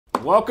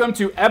Welcome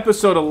to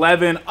episode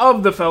 11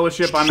 of The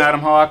Fellowship. I'm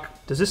Adam Hawk.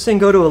 Does this thing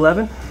go to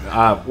 11?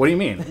 What do you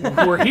mean?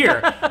 We're here.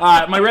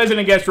 My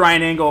resident guest,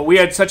 Ryan Engel. We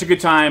had such a good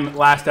time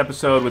last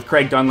episode with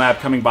Craig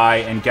Dunlap coming by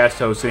and guest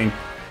hosting.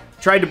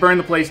 Tried to burn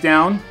the place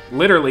down.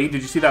 Literally.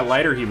 Did you see that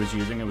lighter he was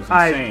using? It was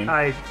insane.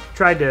 I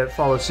tried to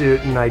follow suit,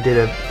 and I did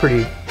a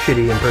pretty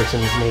shitty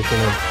impersonation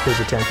of his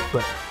attempt.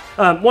 But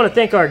want to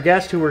thank our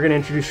guest, who we're going to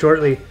introduce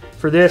shortly.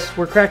 For this,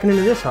 we're cracking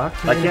into this, Hawk.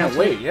 I can't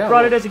wait, yeah.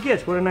 Brought it as a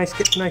gift. What a nice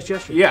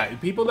gesture. Yeah,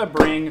 people that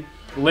bring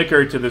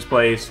liquor to this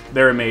place,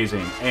 they're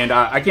amazing. And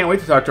I can't wait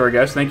to talk to our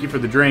guest. Thank you for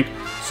the drink.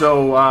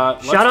 So,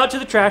 shout out to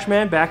the trash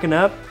man backing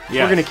up.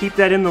 Yes. We're going to keep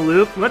that in the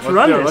loop. Let's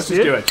run this, Let's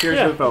just do it. Cheers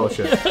to the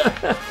Fellowship.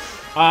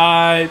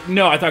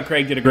 No, I thought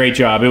Craig did a great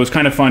job. It was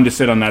kind of fun to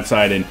sit on that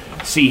side and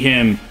see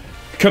him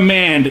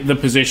command the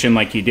position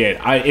like he did.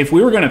 If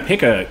we were going to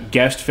pick a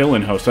guest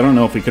fill-in host, I don't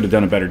know if we could have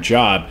done a better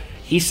job.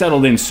 He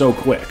settled in so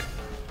quick.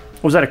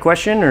 Was that a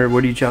question, or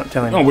what are you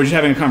telling me? Oh, we're just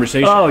having a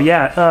conversation. Oh,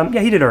 yeah.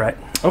 Yeah, he did all right.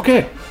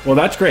 Okay. Well,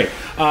 that's great.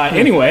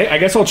 Anyway, I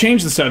guess I'll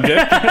change the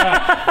subject.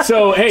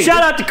 So, hey.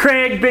 Shout out to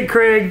Craig, Big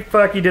Craig.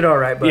 Fuck, you did all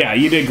right, bud. Yeah,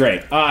 you did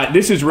great.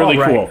 This is really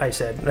cool. I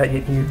said.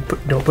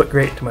 Don't put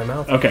great to my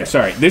mouth. Okay,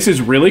 sorry. This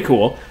is really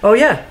cool. Oh,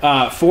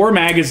 yeah. For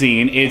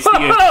Magazine. It's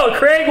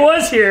Craig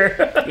was here.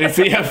 It's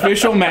the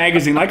official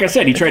magazine. Like I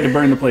said, he tried to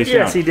burn the place down.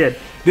 Yes, he did.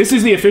 This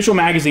is the official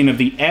magazine of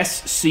the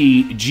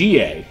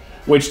SCGA,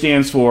 which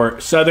stands for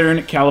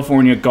Southern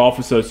California Golf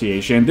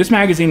Association. This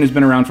magazine has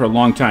been around for a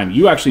long time.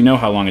 You actually know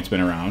how long it's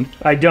been around.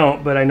 I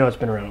don't, but I know it's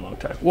been around a long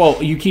time.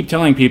 Well, you keep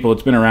telling people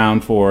it's been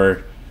around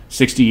for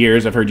 60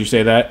 years. I've heard you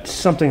say that.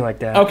 Something like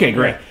that. Okay,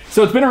 great. Yeah.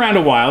 So it's been around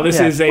a while. This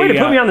is a... Way to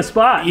put me on the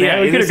spot, man.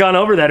 Yeah, we could have gone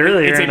over that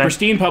earlier. It's a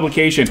pristine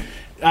publication.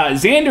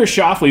 Xander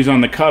Schauffele's on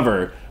the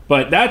cover,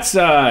 but that's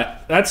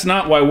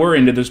not why we're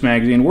into this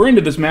magazine. We're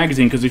into this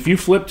magazine because if you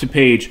flip to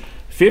page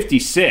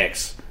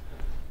 56...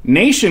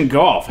 Nation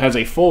Golf has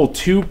a full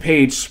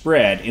 2-page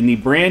spread in the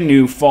brand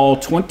new fall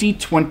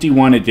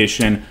 2021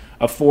 edition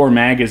of For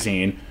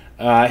Magazine.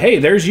 Hey,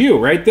 there's you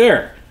right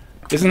there.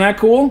 Isn't that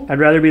cool? I'd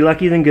rather be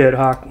lucky than good,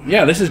 Hawk.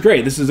 Yeah, this is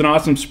great. This is an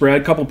awesome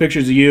spread. Couple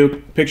pictures of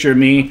you, picture of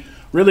me.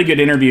 Really good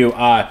interview.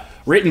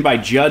 Written by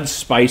Judd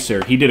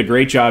Spicer. He did a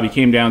great job. He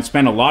came down,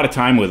 spent a lot of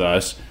time with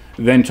us,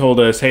 then told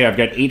us, hey, I've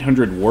got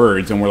 800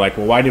 words. And we're like,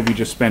 well, why did we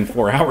just spend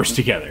 4 hours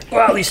together?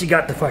 Well, at least he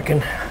got the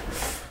picture.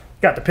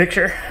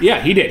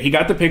 Yeah, he did. He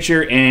got the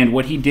picture, and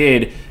what he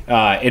did,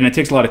 and it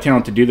takes a lot of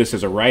talent to do this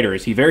as a writer,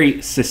 is he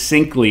very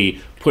succinctly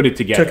put it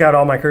together. Took out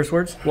all my curse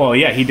words? Well,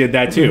 yeah, he did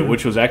that too,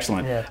 which was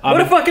excellent. Yeah.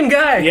 What a fucking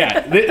guy! Yeah,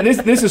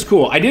 this is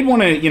cool. I did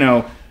want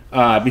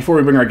to, before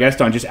we bring our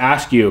guest on, just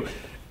ask you,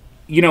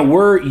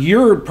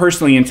 you're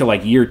personally into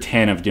like year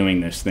 10 of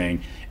doing this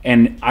thing,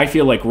 and I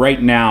feel like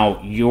right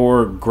now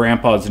your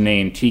grandpa's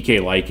name, TK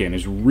Lycan,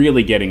 is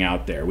really getting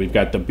out there. We've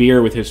got the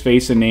beer with his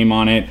face and name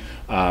on it.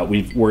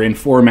 We're in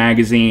For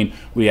Magazine.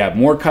 We have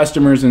more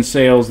customers and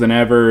sales than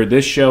ever.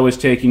 This show is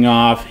taking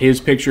off. His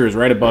picture is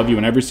right above you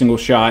in every single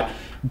shot.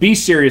 Be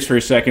serious for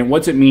a second.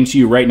 What's it mean to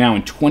you right now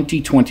in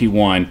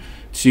 2021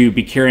 to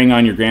be carrying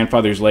on your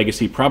grandfather's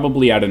legacy,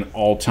 probably at an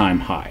all-time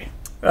high?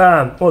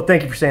 Well,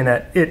 thank you for saying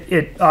that.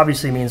 It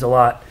obviously means a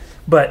lot.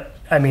 But,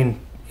 I mean,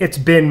 it's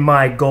been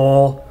my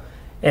goal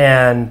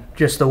and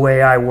just the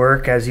way I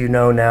work, as you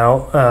know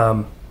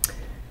now.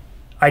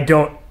 I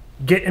don't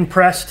get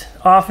impressed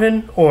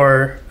often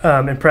or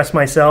impress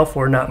myself,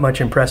 or not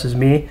much impresses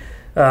me.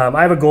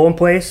 I have a goal in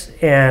place,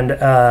 and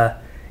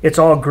it's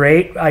all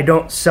great. I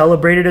don't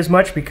celebrate it as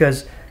much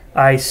because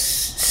I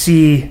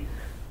see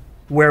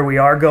where we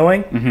are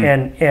going,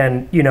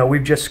 and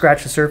we've just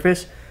scratched the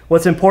surface.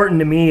 What's important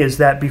to me is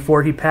that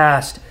before he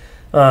passed,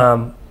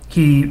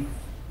 he,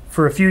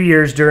 for a few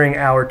years during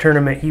our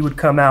tournament, he would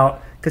come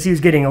out, because he was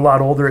getting a lot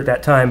older at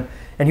that time,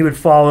 and he would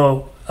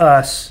follow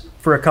us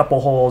for a couple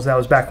holes. That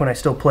was back when I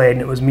still played,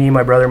 and it was me,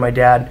 my brother, my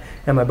dad,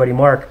 and my buddy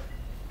Mark.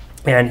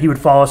 And he would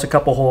follow us a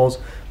couple holes,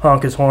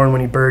 honk his horn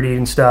when he birdied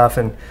and stuff.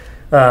 And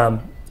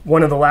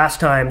one of the last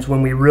times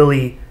when we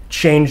really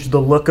changed the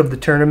look of the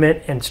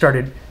tournament and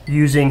started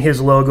using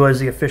his logo as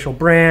the official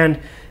brand,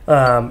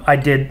 I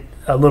did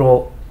a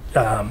little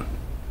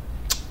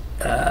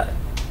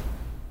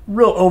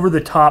real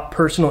over-the-top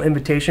personal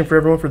invitation for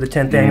everyone for the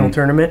 10th annual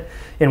tournament,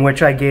 in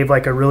which I gave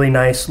like a really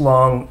nice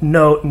long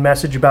note and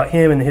message about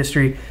him and the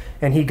history,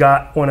 and he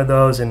got one of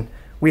those, and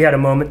we had a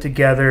moment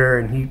together,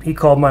 and he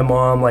called my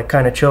mom, like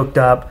kind of choked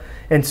up.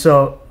 And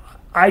so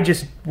I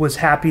just was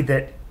happy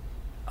that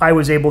I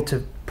was able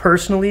to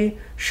personally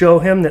show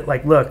him that,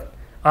 like, look,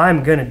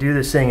 I'm going to do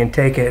this thing and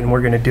take it, and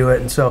we're going to do it.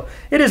 And so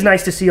it is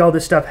nice to see all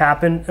this stuff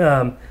happen,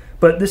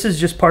 but this is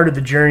just part of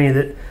the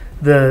journey.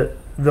 That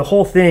the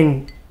whole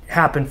thing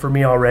happened for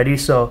me already,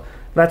 so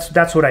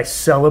that's what I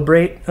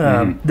celebrate.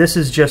 This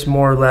is just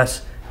more or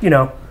less,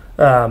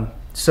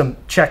 some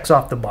checks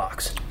off the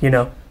box,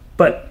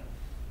 but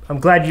I'm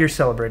glad you're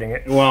celebrating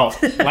it. Well,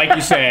 like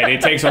you said,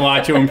 it takes a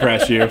lot to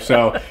impress you.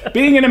 So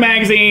being in a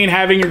magazine,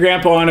 having your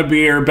grandpa on a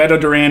beer,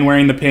 Beto Duran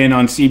wearing the pin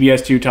on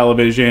CBS 2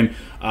 television,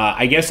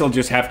 I guess I'll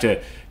just have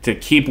to to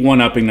keep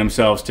one-upping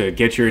themselves to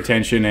get your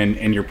attention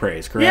and your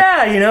praise, correct?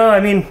 Yeah, I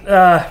mean,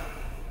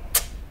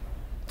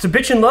 it's a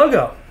bitchin'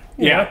 logo.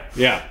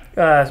 Yeah.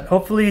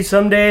 Hopefully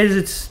some days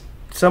it's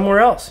somewhere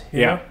else.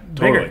 You know?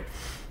 Bigger.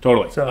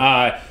 Totally. So.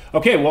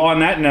 Okay, well, on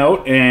that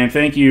note, and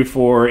thank you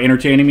for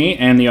entertaining me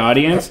and the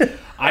audience,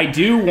 I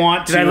do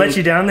want to... Did I let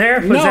you down there?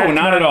 No,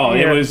 not at all.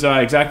 Yeah. It was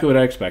exactly what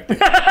I expected.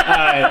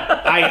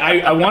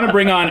 I want to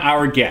bring on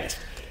our guest.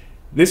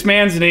 This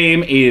man's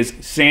name is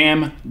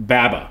Sam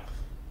Baba,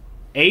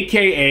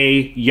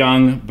 a.k.a.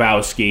 Young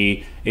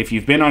Bowski. If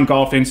you've been on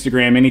golf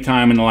Instagram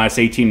anytime in the last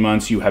 18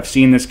 months, you have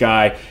seen this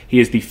guy. He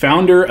is the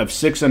founder of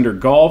 6 Under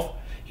Golf.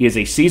 He is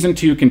a Season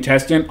 2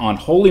 contestant on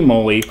Holy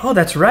Moly. Oh,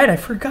 that's right. I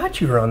forgot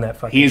you were on that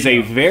fucking He is show.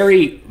 a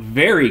very,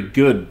 very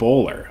good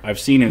bowler. I've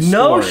seen his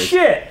No scores.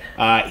 shit.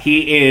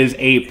 He is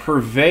a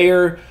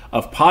purveyor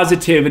of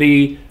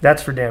positivity.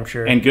 That's for damn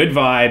sure. And good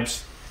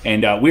vibes.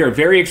 And we are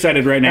very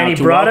excited right now and he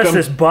to brought welcome...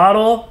 us this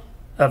bottle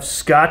of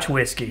Scotch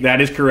whiskey.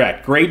 That is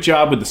correct. Great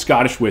job with the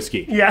Scottish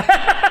whiskey. Yeah.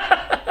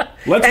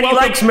 Let's and welcome...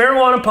 he likes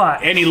marijuana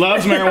pot. And he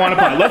loves marijuana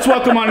pot. Let's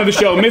welcome onto the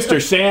show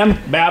Mr. Sam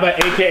Baba,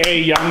 a.k.a.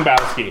 Young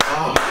Bowski.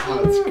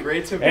 Oh, it's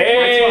great to be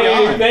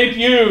Hey, thank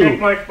you. Take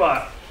my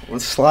spot.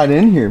 Let's slide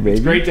in here,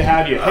 baby. Great to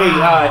have you.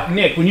 Hey,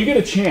 Nick, when you get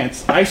a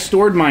chance, I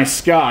stored my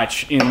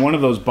scotch in one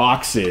of those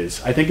boxes.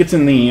 I think it's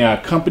in the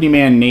Company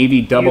Man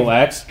Navy Double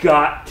X.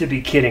 Got to be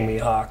kidding me,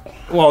 Hawk.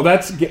 Well,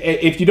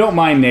 if you don't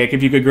mind, Nick,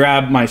 if you could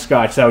grab my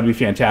scotch, that would be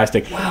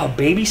fantastic. Wow,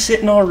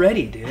 babysitting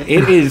already, dude.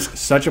 It is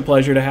such a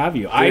pleasure to have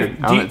you.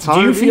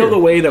 Do you feel the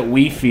way that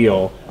we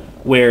feel,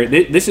 where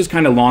this is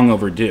kind of long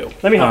overdue?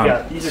 Let me help you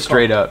out. These are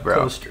straight called up, bro.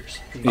 Coasters.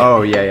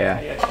 Oh, yeah.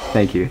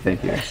 Thank you.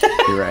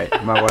 You're right.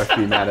 My wife would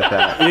be mad at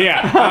that.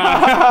 Yeah.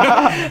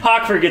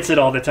 Hawk forgets it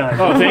all the time.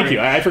 Oh, thank you.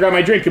 I forgot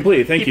my drink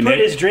completely. Thank you, He Nick. put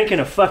his drink in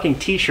a fucking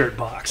t-shirt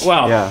box.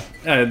 Well, Yeah.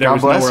 There God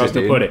was bless nowhere you, else to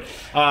dude. put it.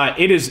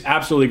 It is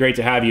absolutely great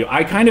to have you.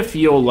 I kind of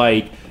feel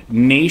like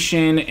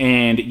Nation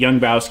and Young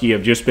Bowski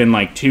have just been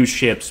like two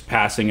ships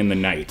passing in the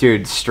night.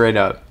 Dude, straight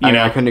up. You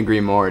know? I couldn't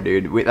agree more,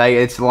 dude.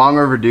 It's long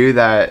overdue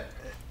that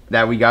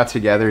we got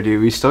together,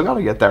 dude. We still got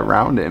to get that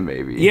round in,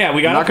 baby. Yeah,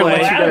 we got to I'm not gonna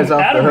play. let you guys off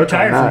the Adam hook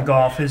retired on from that.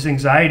 golf. His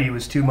anxiety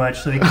was too much,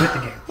 so he quit the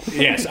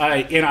game. Yes,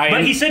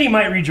 But he said he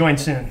might rejoin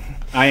soon.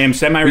 I am We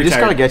semi-retired. just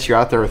got to get you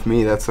out there with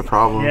me. That's the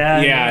problem.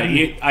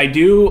 Yeah, I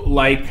do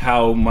like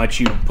how much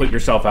you put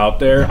yourself out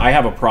there. I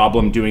have a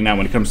problem doing that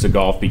when it comes to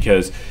golf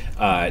because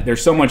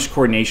there's so much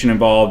coordination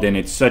involved and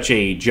it's such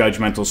a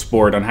judgmental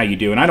sport on how you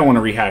do. And I don't want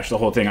to rehash the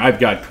whole thing. I've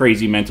got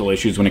crazy mental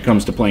issues when it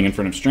comes to playing in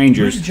front of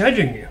strangers. Who's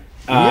judging you?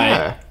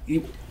 Yeah.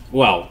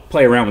 Well,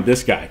 play around with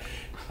this guy.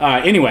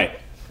 Anyway,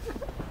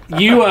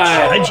 you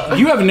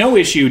have no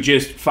issue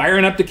just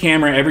firing up the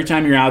camera every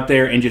time you're out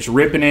there and just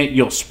ripping it.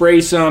 You'll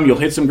spray some, you'll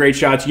hit some great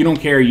shots. You don't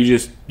care. You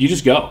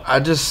just go. I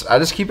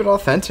just keep it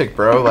authentic,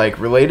 bro. Like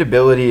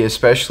relatability,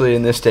 especially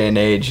in this day and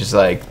age, is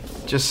like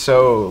just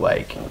so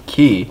like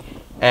key.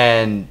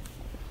 And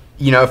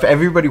you know, if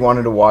everybody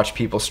wanted to watch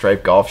people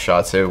stripe golf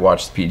shots, they would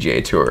watch the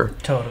PGA Tour.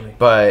 Totally.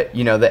 But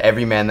you know, the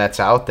everyman that's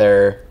out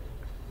there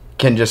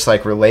can just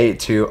like relate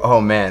to,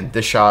 oh man,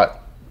 this shot,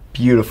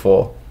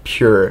 beautiful,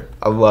 pure.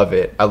 I love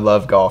it. I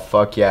love golf.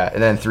 Fuck yeah.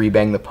 And then 3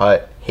 bang the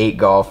putt, hate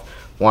golf,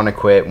 want to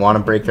quit, want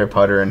to break their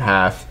putter in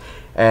half.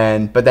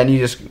 But then you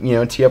just,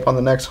 tee up on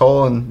the next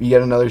hole and you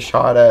get another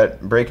shot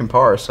at breaking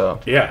par. So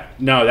Yeah,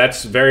 no,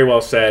 that's very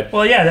well said.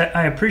 Well, yeah,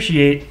 I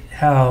appreciate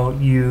how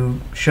you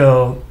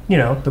show,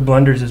 the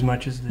blunders as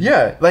much as the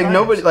like drives,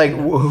 nobody, like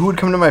who would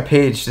come to my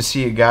page to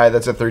see a guy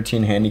that's a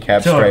 13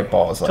 handicap Totally. straight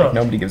balls? Like Totally.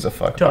 nobody gives a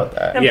fuck Totally. about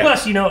that. And Yeah.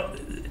 plus,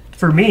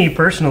 for me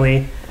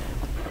personally,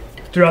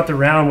 throughout the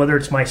round, whether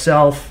it's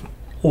myself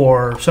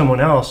or someone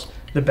else,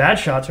 the bad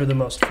shots are the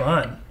most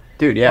fun.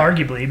 Dude, yeah.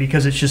 Arguably,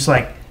 because it's just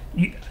like,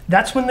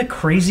 that's when the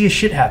craziest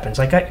shit happens.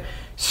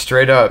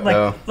 Straight up,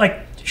 though. Like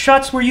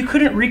shots where you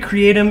couldn't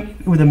recreate them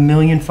with a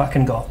million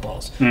fucking golf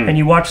balls. Hmm. And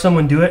you watch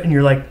someone do it and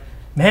you're like,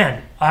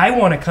 man, I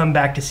want to come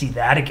back to see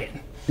that again.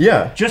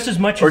 Yeah. Just as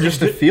much Or as just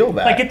to feel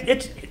that. Like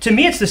it's to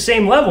me, it's the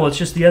same level. It's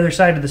just the other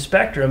side of the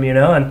spectrum,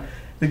 And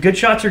the good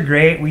shots are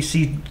great. We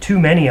see too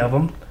many of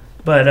them,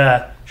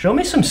 but show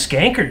me some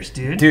skankers,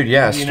 dude. Dude,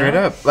 yeah, You straight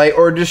know? up. Like,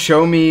 or just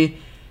show me,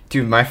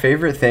 dude, my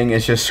favorite thing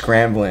is just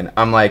scrambling.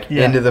 I'm like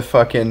Yeah. into the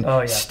fucking Oh,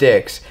 yeah.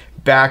 sticks,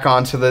 back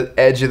onto the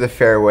edge of the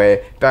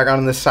fairway, back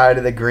onto the side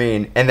of the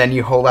green, and then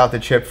you hold out the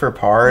chip for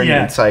par, and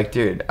Yeah. it's like,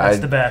 dude, That's I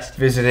the best.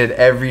 visited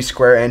every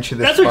square inch of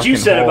this That's what you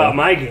fucking said hole. about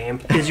my game.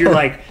 Is you're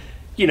like,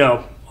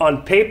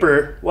 on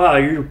paper, wow,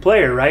 you're a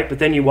player, right? But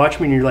then you watch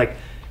me and you're like,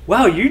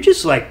 wow, you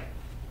just like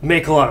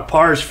make a lot of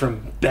pars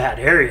from bad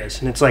areas,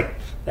 and it's like,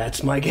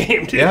 that's my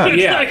game, dude. Yeah,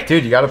 It's yeah. like-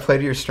 Dude, you got to play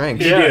to your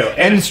strengths. You do.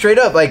 And straight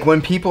up, like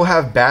when people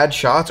have bad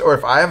shots, or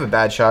if I have a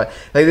bad shot,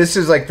 like this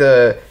is like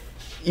the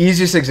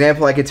easiest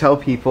example I could tell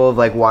people of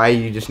like why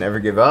you just never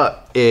give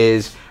up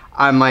is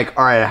I'm like,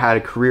 all right, I had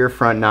a career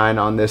front 9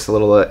 on this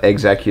little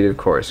executive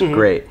course. Mm-hmm.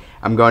 Great.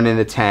 I'm going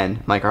into 10.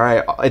 I'm like, all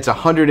right, it's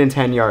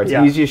 110 yards.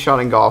 Yeah. Easiest shot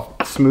in golf,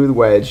 smooth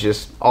wedge,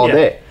 just all Yeah.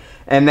 day.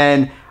 And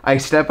then I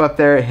step up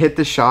there, hit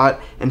the shot,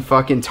 and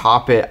fucking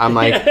top it. I'm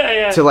like,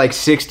 to like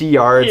 60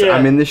 yards.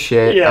 I'm in the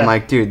shit. I'm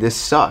like, dude, this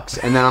sucks.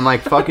 And then I'm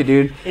like, fuck it,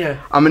 dude.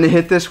 I'm going to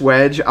hit this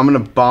wedge. I'm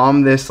going to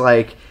bomb this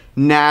like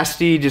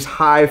nasty, just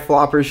high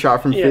flopper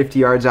shot from 50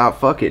 yards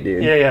out. Fuck it,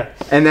 dude.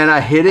 And then I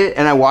hit it,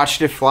 and I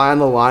watched it fly on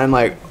the line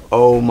like,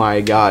 oh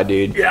my God,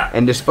 dude.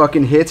 And just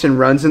fucking hits and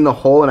runs in the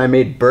hole, and I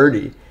made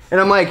birdie.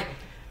 And I'm like,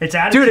 it's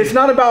attitude. Dude, it's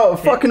not about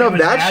fucking up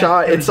that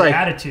shot. It's like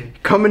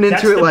attitude. Coming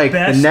into it like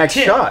the next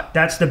shot.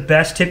 That's the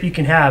best tip you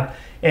can have.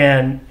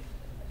 And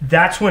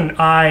that's when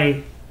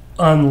I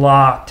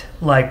unlocked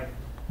like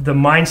the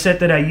mindset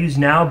that I use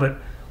now, but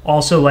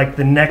also like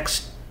the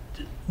next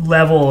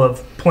level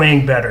of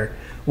playing better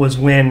was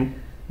when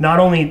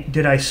not only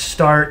did I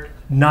start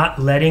not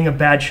letting a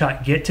bad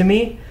shot get to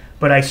me,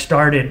 but I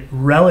started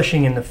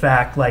relishing in the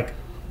fact like,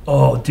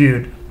 oh,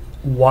 dude,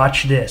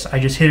 watch this. I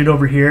just hit it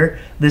over here.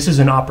 This is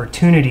an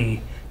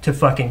opportunity to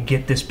fucking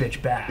get this bitch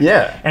back.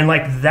 And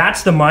like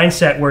that's the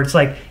mindset where it's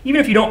like,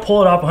 even if you don't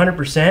pull it off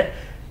 100%,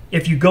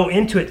 if you go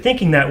into it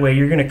thinking that way,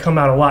 you're going to come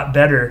out a lot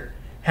better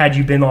had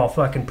you been all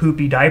fucking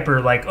poopy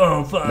diaper like,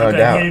 oh fuck,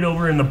 I hit it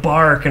over in the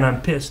bark and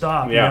I'm pissed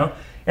off, you know?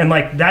 And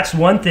like that's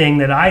one thing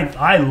that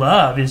I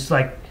love is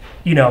like,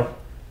 you know,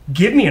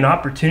 give me an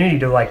opportunity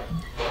to like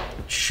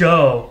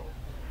show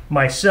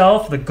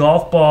myself, the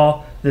golf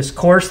ball, this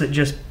course that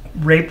just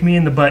raped me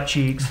in the butt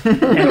cheeks,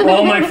 and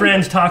all my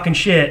friends talking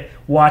shit.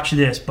 Watch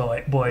this,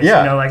 boys. You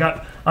know,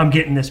 like I'm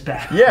getting this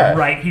back.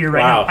 Right here,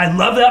 right now. I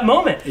love that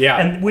moment.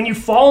 And when you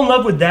fall in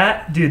love with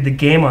that, dude, the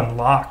game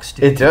unlocks.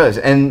 Dude. It does,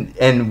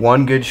 and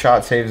one good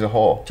shot saves a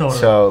hole. Totally.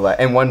 So like,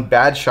 and one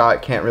bad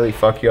shot can't really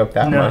fuck you up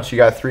that much. You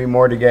got 3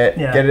 more to get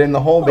it in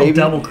the hole, baby.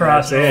 Double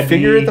cross,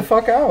 figure it the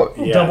fuck out.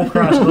 Double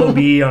cross OB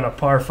on a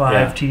par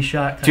 5 tee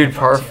shot. Dude,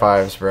 par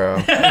 5s, bro.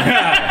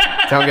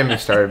 Don't get me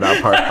started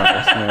about par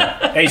 5s.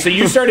 Man. Hey, so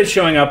you started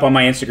showing up on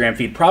my Instagram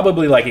feed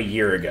probably like a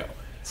year ago.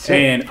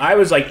 And I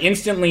was like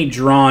instantly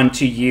drawn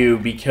to you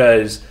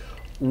because,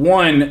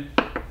 one,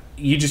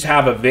 you just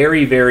have a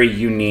very, very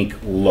unique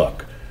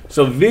look.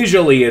 So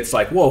visually, it's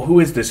like, whoa, who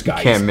is this guy?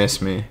 You can't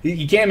miss me.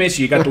 You can't miss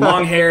you. You got the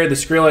long hair, the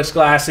Skrillex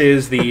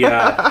glasses,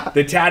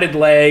 the tatted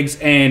legs,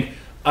 and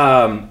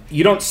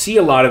you don't see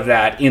a lot of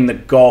that in the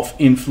golf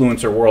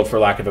influencer world, for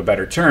lack of a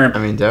better term. I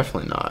mean,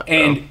 definitely not.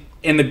 And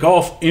in the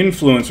golf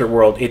influencer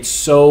world, it's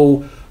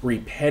so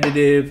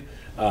repetitive,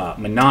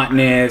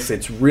 monotonous.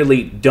 It's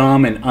really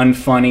dumb and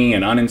unfunny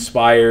and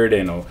uninspired,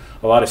 and a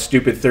lot of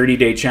stupid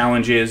 30-day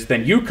challenges.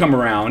 Then you come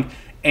around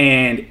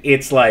and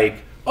it's like,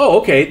 oh,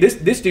 okay,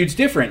 this dude's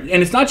different.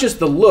 And it's not just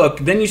the look.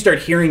 Then you start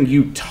hearing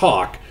you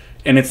talk,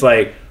 and it's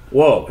like,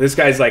 whoa, this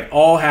guy's like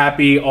all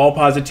happy, all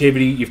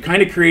positivity. You've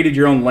kind of created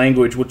your own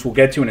language, which we'll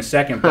get to in a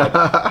second.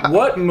 But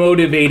what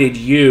motivated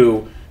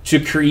you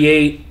to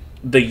create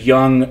the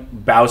young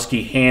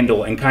Bowski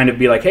handle and kind of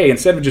be like, hey,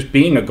 instead of just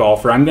being a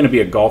golfer, I'm going to be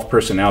a golf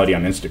personality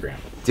on Instagram?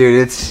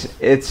 Dude,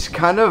 it's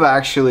kind of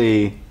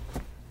actually,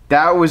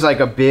 that was like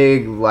a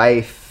big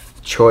life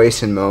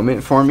choice and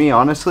moment for me,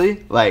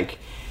 honestly. Like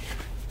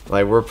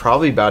we're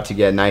probably about to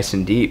get nice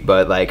and deep,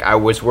 but like I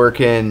was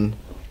working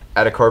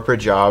at a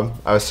corporate job.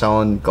 I was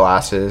selling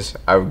glasses.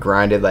 I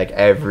grinded like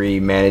every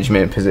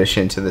management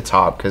position to the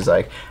top because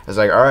like I was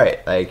like, all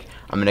right, like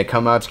I'm going to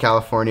come out to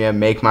California,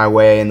 make my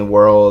way in the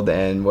world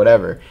and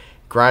whatever.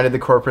 Grinded the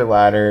corporate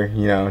ladder,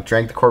 you know,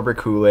 drank the corporate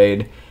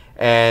Kool-Aid.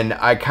 And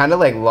I kind of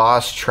like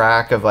lost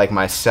track of like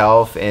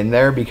myself in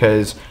there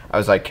because I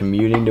was like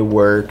commuting to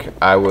work.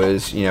 I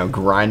was, you know,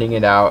 grinding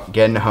it out,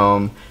 getting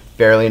home,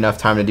 barely enough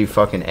time to do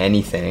fucking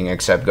anything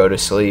except go to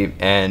sleep.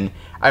 And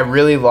I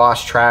really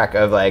lost track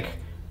of like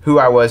who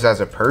I was as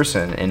a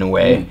person in a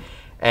way.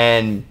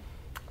 And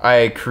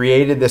I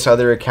created this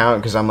other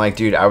account because I'm like,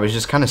 dude, I was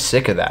just kind of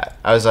sick of that.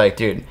 I was like,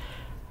 dude,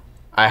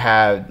 I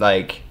had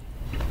like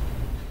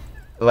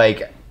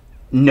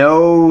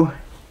no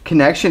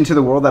connection to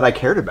the world that I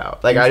cared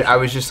about. Like I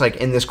was just like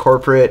in this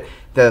corporate,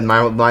 that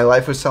my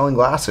life was selling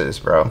glasses,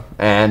 bro.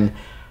 And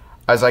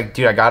I was like,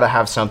 dude, I gotta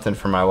have something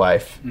for my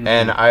life.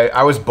 And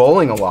I was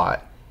bowling a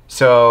lot.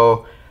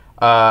 So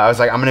I was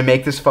like, I'm gonna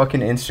make this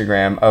fucking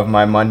Instagram of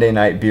my Monday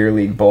night beer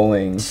league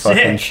bowling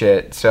fucking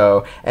shit.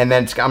 So, and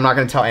then I'm not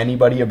gonna tell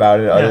anybody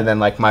about it other than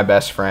like my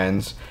best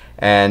friends.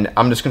 And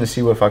I'm just gonna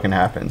see what fucking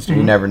happens. Dude,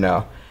 you never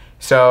know.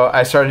 So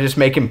I started just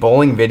making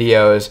bowling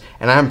videos,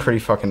 and I'm pretty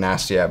fucking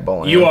nasty at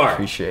bowling. You are. I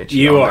appreciate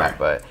you. You are. That,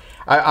 but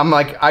I'm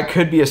like, I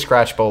could be a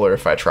scratch bowler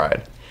if I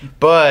tried.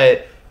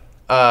 But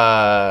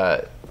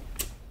I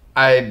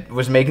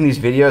was making these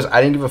videos.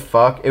 I didn't give a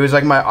fuck. It was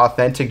like my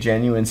authentic,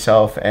 genuine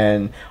self.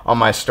 And on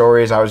my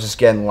stories, I was just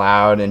getting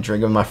loud and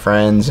drinking with my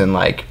friends. And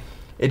like,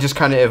 it just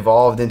kind of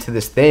evolved into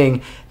this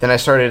thing. Then I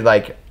started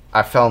like,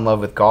 I fell in love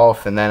with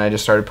golf. And then I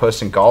just started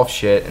posting golf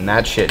shit. And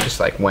that shit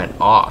just like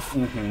went off.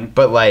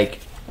 But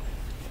like,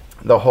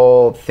 the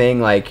whole thing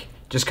like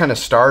just kind of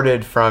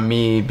started from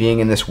me being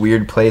in this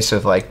weird place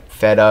of like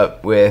fed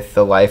up with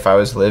the life I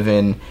was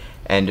living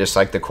and just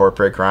like the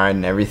corporate grind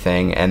and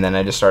everything. And then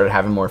I just started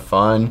having more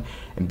fun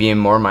and being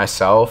more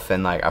myself.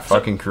 And like I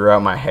fucking grew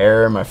out my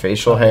hair, my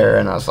facial hair.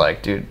 And I was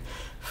like, dude,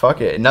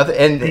 fuck it. Nothing,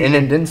 and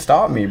it didn't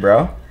stop me,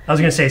 bro. I was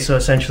gonna say, so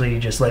essentially you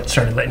just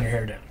started letting your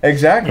hair down.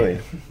 Exactly.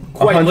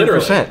 Quite 100%.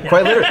 literally.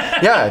 Quite literally.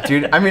 Yeah,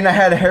 dude. I mean, I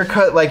had a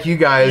haircut like you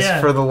guys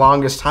for the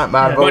longest time.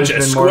 I've A bunch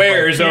of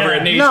squares over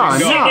at Nation No, Golf.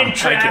 no. In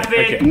traffic,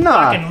 Okay.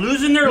 fucking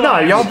losing their No,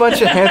 lives. y'all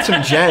bunch of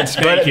handsome gents.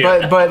 Thank you.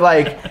 But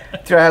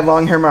like, dude, I had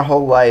long hair my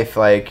whole life.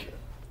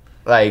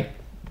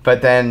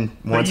 But then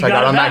once you I got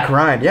got it on back. that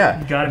grind, You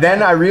got it then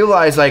back. I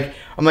realized, like,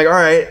 I'm like, all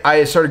right,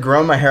 I started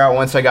growing my hair out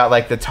once I got,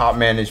 like, the top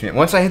management.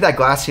 Once I hit that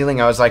glass ceiling,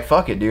 I was like,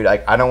 fuck it, dude.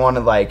 I don't want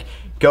to, like,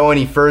 go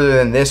any further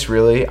than this,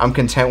 really. I'm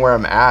content where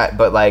I'm at,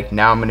 but, like,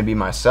 now I'm going to be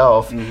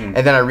myself. Mm-hmm. And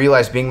then I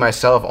realized being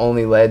myself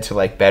only led to,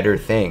 like, better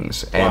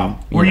things. And, Wow.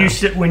 Were know.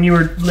 you when you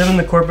were living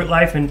the corporate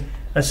life and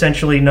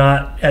essentially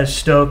not as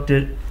stoked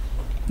at,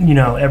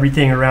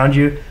 everything around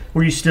you?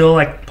 Were you still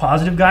like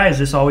positive guy? Has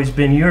this always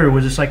been you, or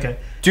was this like a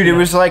Dude, it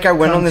was like I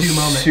went on this come-to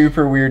moment?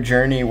 super weird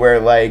journey where,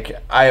 like,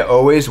 I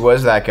always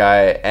was that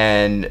guy,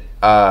 and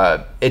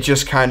it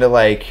just kind of,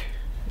 like,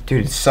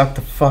 dude, it sucked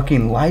the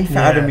fucking life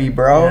out of Yeah, me,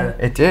 bro. yeah.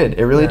 It did.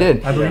 It really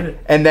did. I believe it.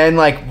 And then,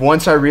 like,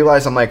 once I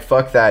realized, I'm like,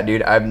 fuck that,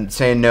 dude. I'm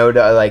saying no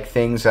to, like,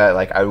 things that,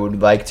 like, I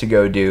would like to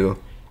go do.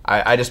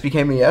 I just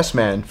became a yes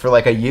man for,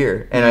 like, a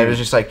year. And I was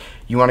just like,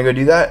 you want to go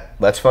do that?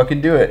 Let's fucking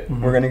do it.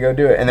 We're going to go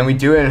do it. And then we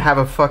do it and have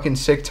a fucking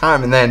sick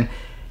time. And then,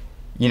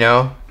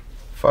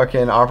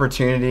 fucking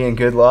opportunity and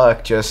good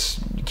luck just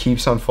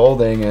keeps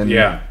unfolding. And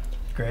Yeah.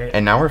 Great.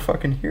 and now we're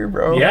fucking here,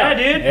 bro. Yeah,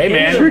 dude. Hey,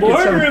 man. In the Drinking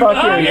some boardroom.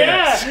 fucking Oh,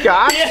 yeah.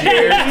 scotch.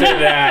 Cheers to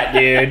that,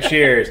 dude.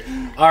 Cheers.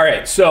 All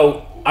right,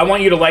 so I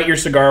want you to light your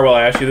cigar while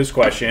I ask you this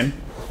question.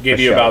 Give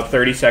you sure. about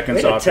 30 seconds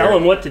Way to off tell here.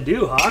 him what to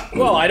do, Hawk.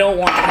 Well, I don't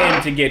want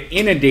him to get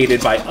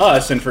inundated by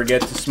us and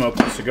forget to smoke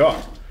the cigar.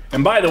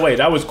 And by the way,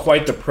 that was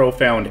quite the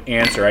profound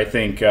answer. I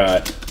think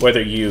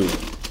whether you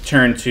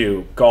turn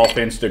to golf,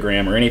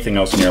 Instagram, or anything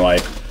else in your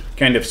life,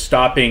 kind of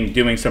stopping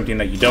doing something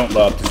that you don't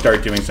love to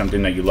start doing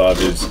something that you love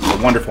is a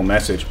wonderful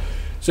message.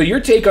 So your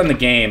take on the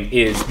game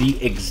is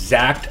the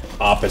exact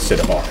opposite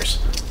of ours.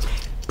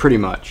 Pretty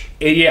much.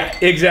 Yeah,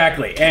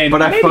 exactly. And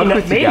But I Maybe fuck not-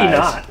 with you maybe guys.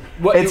 not.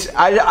 What-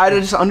 I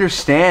just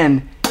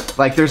understand,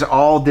 like, there's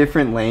all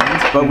different lanes,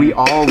 but we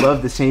all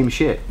love the same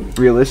shit,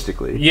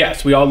 realistically.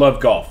 yes, we all love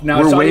golf. Now,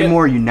 We're it's way all-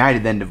 more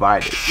united than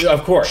divided.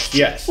 Of course,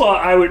 yes. Well,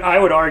 I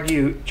would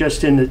argue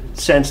just in the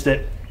sense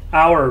that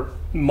our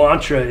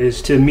mantra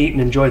is to meet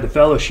and enjoy the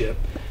fellowship.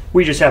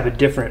 We just have a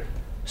different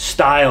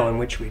style in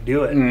which we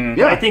do it.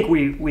 Yeah. I think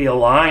we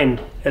align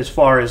as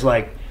far as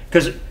like,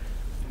 because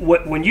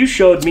when you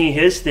showed me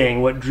his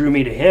thing, what drew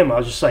me to him, I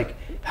was just like,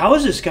 how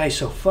is this guy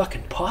so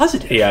fucking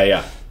positive? Yeah,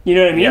 yeah. You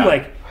know what I mean? Yeah.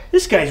 Like,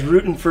 this guy's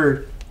rooting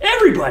for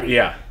everybody.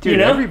 Yeah. Dude, you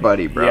know?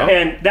 everybody, bro. Yeah.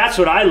 And that's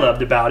what I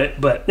loved about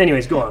it. But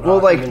anyways, go on. Well,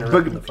 Hawk. like, I'm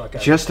interrupting the fuck but out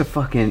of just to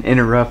fucking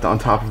interrupt on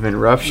top of you.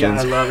 interruptions.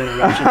 I love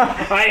interruption.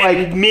 I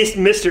am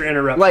Mr.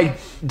 Interruption. Like,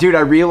 dude,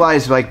 I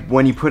realized, like,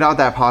 when you put out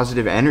that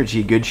positive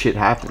energy, good shit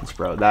happens,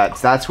 bro.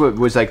 That's what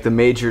was, like, the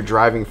major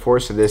driving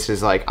force of this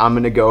is, like, I'm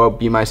gonna go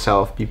be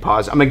myself, be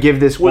positive. I'm gonna give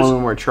this one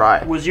more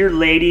try. Was your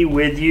lady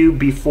with you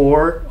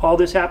before all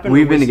this happened?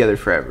 We've Or been was- together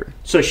forever.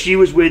 So she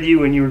was with you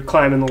when you were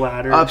climbing the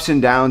ladder. Ups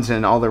and downs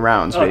and all the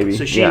rounds, Okay, baby.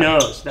 so she Yeah.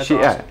 knows. That's she,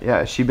 awesome.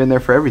 Yeah, she's been there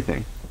for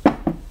everything.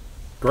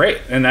 Great,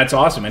 and that's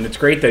awesome, and it's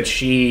great that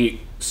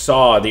she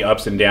saw the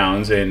ups and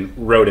downs and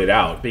wrote it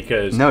out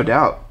because No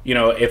doubt.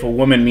 if a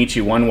woman meets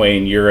you one way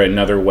and you're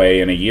another way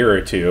in a year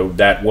or two,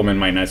 that woman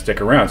might not stick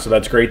around. So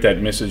that's great that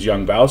Mrs.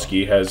 Young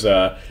Bowski has Shout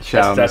out,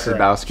 stuck Mrs. around.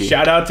 Bowski.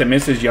 Shout out to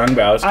Mrs. Young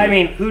Bowski. I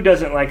mean, who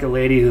doesn't like a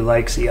lady who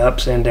likes the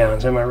ups and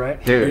downs? Am I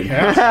right? Dude.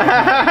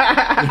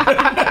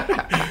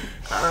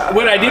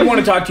 What I did want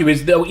to talk to you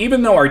is, though,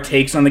 even though our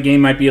takes on the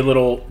game might be a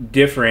little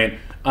different,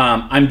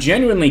 I'm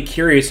genuinely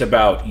curious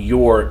about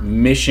your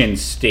mission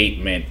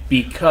statement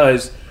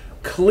because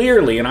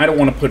clearly, and I don't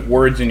want to put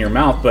words in your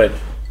mouth, but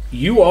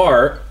you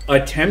are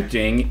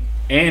attempting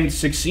and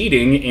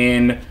succeeding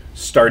in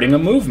starting a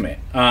movement.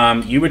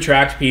 You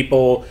attract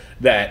people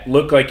that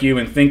look like you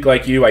and think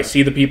like you. I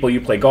see the people you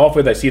play golf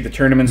with. I see the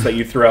tournaments that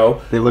you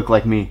throw. They look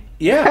like me.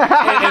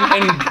 Yeah,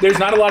 and there's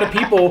not a lot of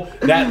people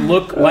that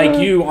look like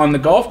you on the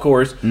golf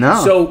course. No.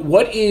 So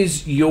what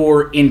is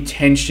your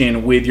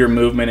intention with your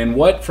movement, and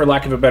what, for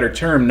lack of a better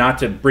term, not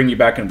to bring you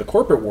back into the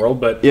corporate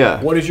world, but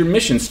Yeah. what is your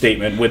mission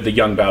statement with the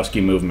Young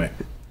Bowski movement?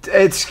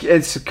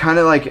 It's kind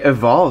of like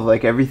evolved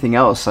like everything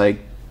else. Like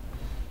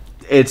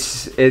it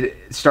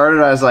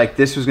started as like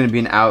this was going to be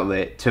an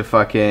outlet to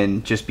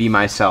fucking just be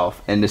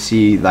myself and to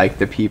see like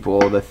the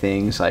people, the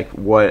things, like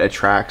what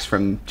attracts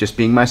from just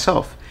being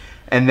myself.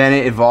 And then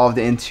it evolved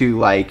into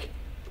like,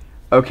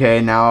 okay,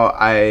 now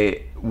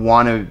I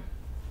want to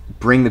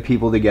bring the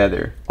people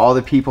together. All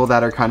the people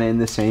that are kind of in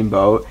the same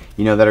boat,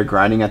 that are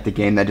grinding at the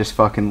game, that just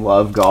fucking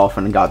love golf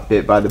and got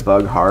bit by the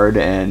bug hard.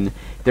 And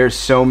there's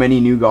so many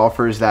new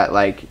golfers that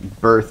like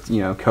birthed,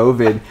 COVID.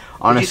 Would you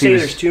Honestly, say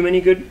was- there's too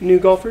many good new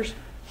golfers?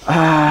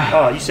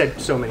 Oh, you said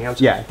so many. I'm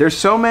sorry. Yeah, there's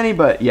so many,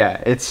 but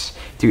yeah, it's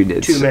Too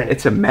many.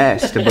 it's a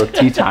mess to book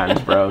tee times,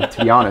 bro.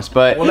 To be honest,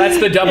 but Well, that's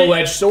the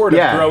double-edged sword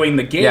Yeah. of growing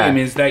the game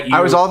is that you.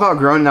 I was all about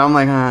growing. Now I'm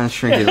like,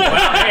 shrink it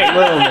a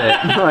little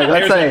bit. Like,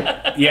 let's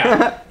say,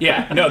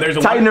 yeah. No, there's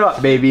a tighten it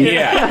up, baby.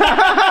 Yeah.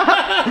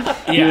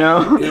 Yeah. You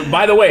know?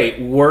 By the way,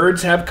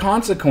 words have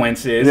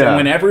consequences, Yeah. and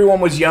when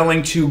everyone was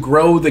yelling to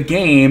grow the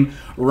game,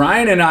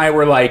 Ryan and I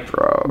were like,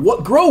 Bro.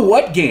 "What? Grow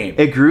what game?"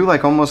 It grew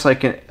like almost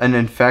like an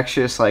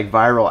infectious like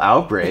viral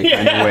outbreak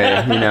in a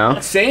way, you know?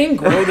 Saying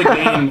grow the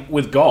game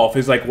with golf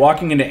is like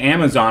walking into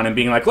Amazon and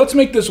being like, let's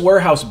make this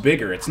warehouse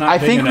bigger. It's not I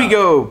big think we enough.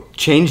 go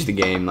change the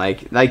game.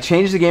 Like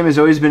change the game has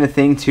always been a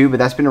thing too, but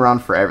that's been around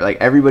forever. Like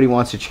everybody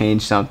wants to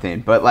change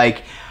something, but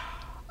like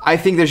I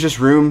think there's just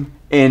room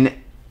in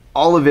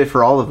all of it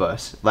for all of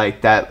us.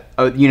 Like that,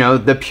 you know,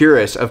 the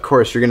purists. Of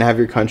course, you're gonna have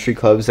your country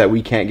clubs that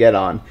we can't get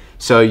on,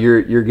 so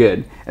you're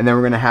good. And then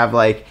we're gonna have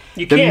like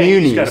You the can't.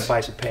 munis. You just gotta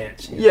buy some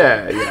pants.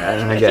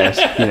 Yeah, I guess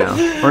you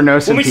know, or know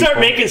some When we start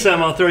people. making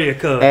some, I'll throw you a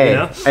code. Hey, You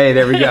know? hey,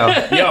 there we go.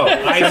 Yo,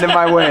 Send it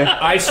my way.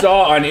 I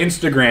saw on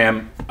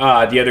Instagram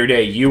the other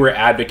day you were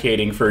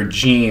advocating for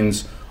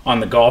jeans on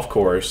the golf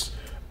course.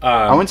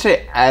 I wouldn't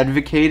say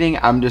advocating.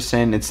 I'm just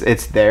saying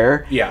it's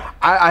there. Yeah.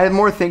 I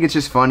more think it's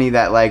just funny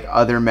that like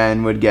other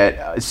men would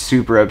get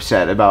super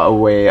upset about a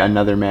way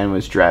another man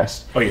was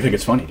dressed. Oh, you think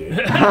it's funny, dude?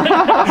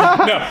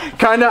 No.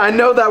 Kind of. I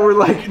know that we're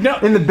like No.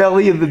 in the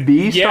belly of the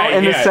beast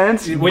in a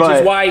sense, which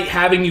but is why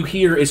having you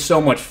here is so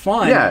much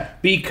fun. Yeah.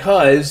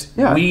 Because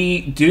Yeah.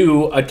 we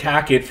do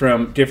attack it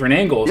from different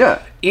angles. Yeah.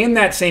 In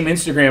that same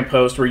Instagram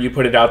post where you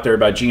put it out there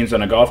about jeans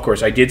on a golf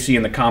course, I did see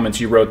in the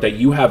comments you wrote that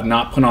you have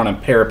not put on a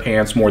pair of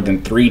pants more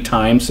than 3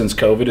 times since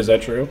COVID. Is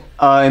that true?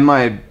 in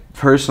my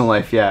personal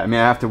life, yeah. I mean,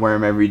 I have to wear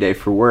them every day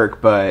for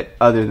work, but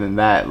other than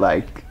that,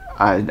 like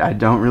I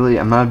don't really.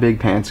 I'm not a big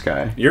pants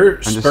guy.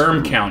 Your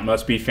sperm count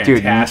must be Dude,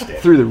 fantastic.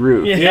 through the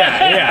roof.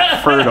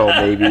 Yeah. Fertile,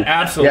 baby.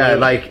 Absolutely. Yeah,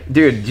 like,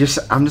 dude,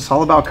 I'm just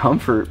all about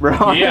comfort, bro.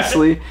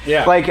 Honestly.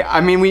 Yeah. Like,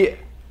 I mean,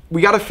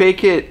 we gotta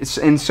fake it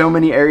in so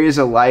many areas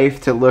of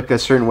life to look a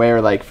certain way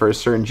or like for a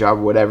certain job,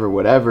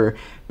 whatever.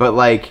 But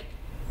like,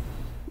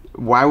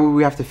 why would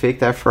we have to fake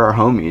that for our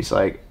homies?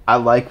 Like, I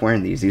like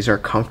wearing these. These are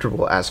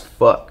comfortable as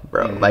fuck,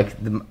 bro. Mm-hmm. Like,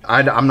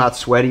 I'm not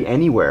sweaty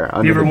anywhere.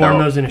 Under You ever the worn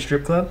belt. those in a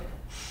strip club?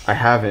 I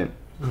haven't.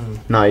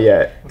 Not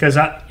yet. Because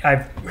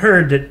I've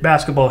heard that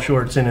basketball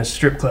shorts in a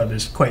strip club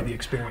is quite the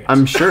experience.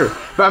 I'm sure,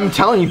 but I'm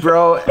telling you,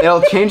 bro,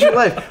 it'll change your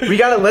life. We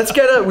gotta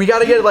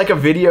get like a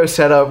video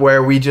set up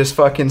where we just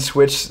fucking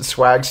switch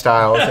swag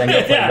styles and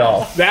go play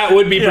golf. That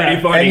would be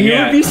pretty funny. And you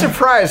yeah. would be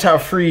surprised how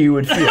free you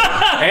would feel.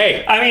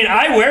 Hey. I mean,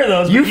 I wear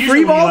those. You but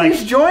usually, freeball like,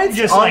 these joints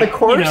just on like, the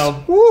course. You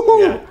know,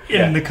 Woohoo!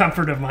 in the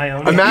comfort of my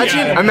own.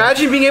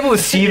 Imagine being able to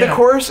see the Yeah.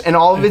 course and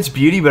all of its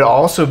beauty, but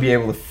also be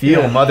able to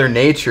feel Mother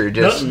Nature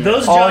just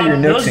Those all your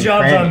nooks those and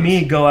jobs on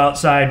crannies. me go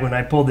outside when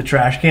I pull the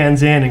trash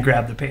cans in and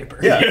grab the paper.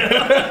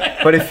 Yeah,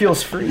 but it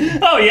feels free.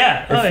 Oh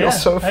yeah. It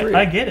feels so free.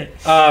 I get it.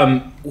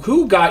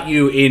 Who got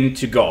you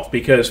into golf?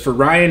 Because for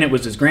Ryan, it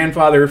was his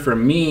grandfather. For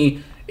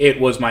me,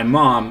 it was my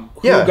mom.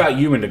 Who Yeah. got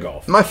you into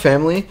golf? My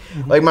family,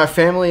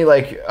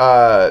 like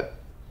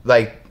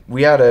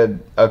we had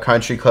a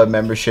country club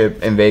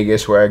membership in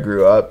Vegas where I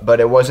grew up, but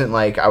it wasn't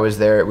like I was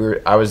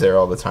there. I was there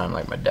all the time,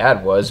 like my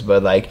dad was,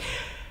 but like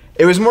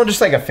it was more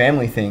just like a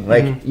family thing.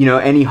 Like you know,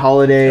 any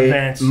holiday,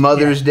 Events,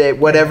 Mother's Day,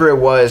 whatever it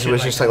was, it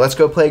was like just like let's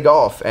go play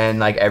golf, and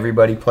like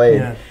everybody played.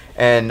 Yeah.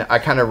 And I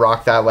kind of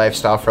rocked that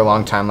lifestyle for a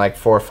long time, like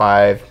 4 or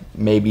 5,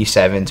 maybe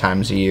 7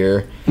 times a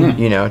year,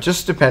 you know,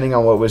 just depending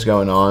on what was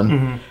going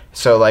on.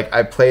 So, like,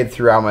 I played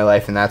throughout my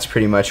life, and that's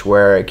pretty much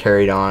where I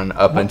carried on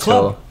up What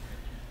until...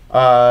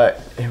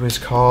 it was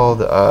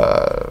called...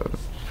 oh,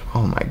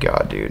 my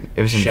God, dude.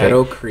 It was in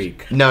Shadow Vegas.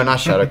 Creek. No, not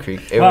Shadow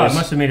Creek. It Wow, was... it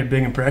must have made a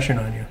big impression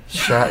on you.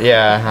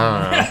 Yeah,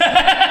 I don't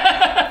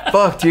know.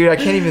 Fuck, dude, I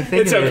can't even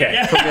think It's of okay.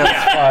 it. Put me on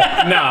the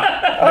spot.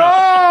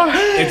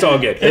 No, it's all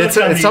good. It's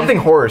something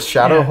horse.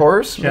 Shadow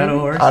horse? Shadow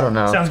horse. I don't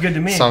know. Sounds good to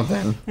me.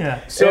 Something.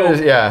 Yeah. So,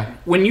 yeah.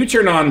 when you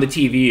turn on the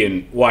TV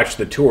and watch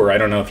the tour, I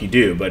don't know if you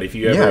do, but if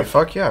you ever... Yeah,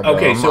 fuck yeah, bro.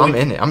 Okay, so I'm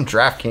in it. I'm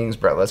DraftKings,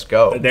 bro. Let's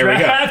go. There we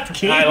go.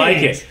 DraftKings. I like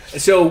it.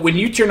 So when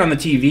you turn on the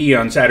TV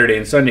on Saturday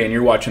and Sunday and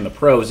you're watching the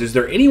pros, is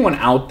there anyone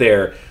out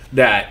there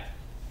that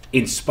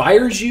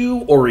inspires you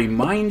or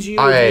reminds you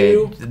of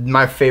you?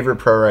 My favorite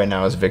pro right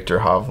now is Victor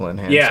Hovland,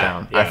 hands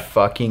down. Yeah. I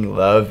fucking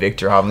love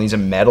Victor Hovland. He's a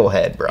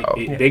metalhead, bro.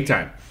 Big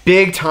time.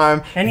 Big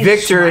time. And he's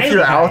Victor, if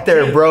you're smiley out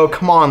there, too. bro,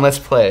 come on, let's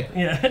play.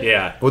 Yeah.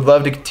 Yeah. Would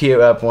love to tee it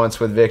up once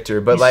with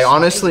Victor, but like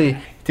honestly,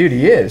 dude,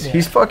 he is.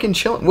 He's fucking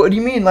chilling. What do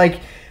you mean? Like,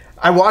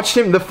 I watched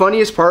him. The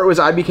funniest part was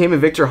I became a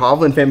Victor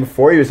Hovland fan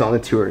before he was on the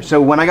tour.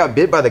 So when I got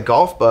bit by the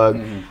golf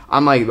bug,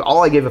 I'm like,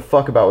 all I gave a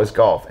fuck about was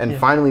golf. And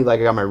finally, like,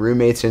 I got my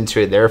roommates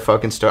into it. They're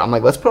fucking stoked. I'm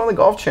like, let's put on the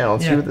golf channel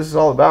and see what this is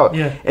all about.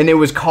 Yeah. And it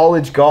was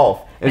college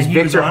golf. It was And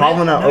he was Victor on it?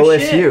 Hovland at No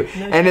OSU. shit.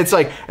 No And it's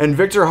like, and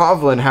Victor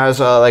Hovland has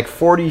like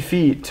 40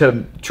 feet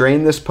to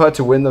drain this putt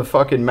to win the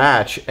fucking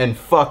match and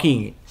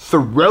fucking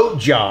throat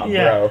job,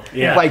 Yeah. bro.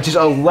 Yeah. Like, just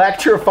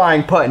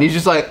electrifying putt. And he's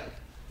just like,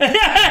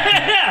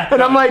 Yeah.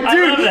 And I'm like, I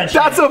love dude, that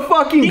shit. that's a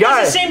fucking He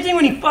guy. does the same thing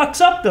when he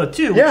fucks up, though,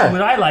 too. Yeah. Which is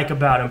what I like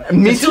about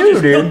him. Me 'Cause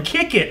too, dude. He'll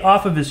kick it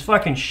off of his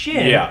fucking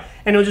shin. Yeah.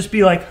 And he'll just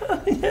be like,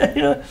 you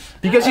know.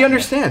 Because he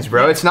understands,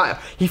 bro. It's not.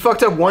 He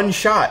fucked up one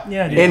shot.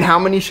 Yeah, dude. And how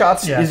many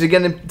shots Yeah. is he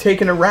gonna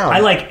take in a round? I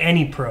like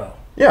any pro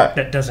Yeah.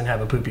 that doesn't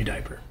have a poopy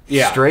diaper.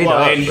 Yeah, Straight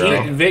up,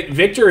 and bro.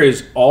 Victor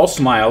is all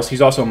smiles.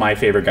 He's also my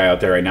favorite guy out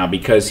there right now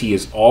because he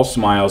is all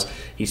smiles.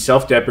 He's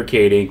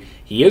self-deprecating.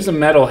 He is a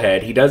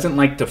metalhead. He doesn't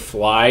like to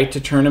fly to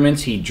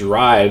tournaments. He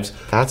drives,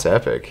 That's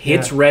epic.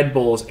 hits Red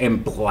Bulls,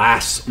 and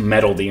blasts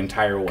metal the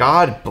entire way.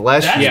 God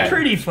bless That's you. Yeah.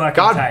 pretty fucking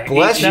God tight.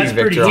 bless you, That's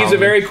pretty Victor. He's a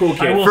very cool I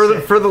kid.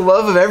 will- For the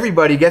love of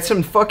everybody, get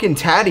some fucking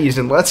tatties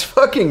and let's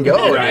fucking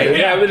go. Right? dude.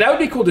 Yeah, but that would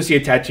be cool to see a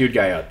tattooed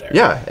guy out there.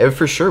 Yeah, it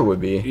for sure would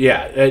be.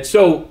 Yeah.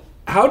 So,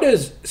 how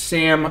does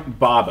Sam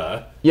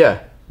Baba Yeah.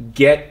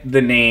 get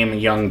the name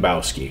Young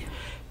Bowski?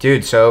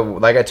 Dude, so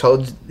like I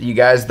told you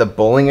guys, the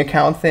bowling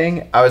account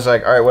thing, I was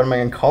like, all right, what am I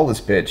going to call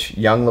this bitch?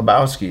 Young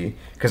Lebowski.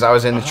 Because I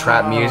was into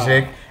trap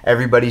music.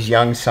 Everybody's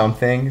young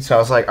something. So I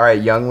was like, all right,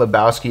 Young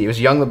Lebowski. It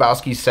was Young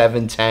Lebowski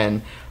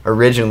 710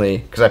 originally.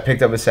 Because I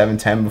picked up a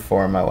 710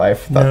 before in my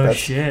life. No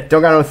shit.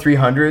 Don't got no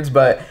 300s,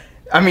 but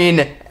I mean,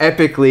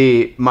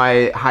 epically,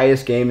 my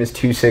highest game is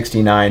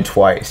 269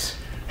 twice.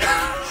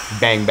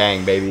 Bang,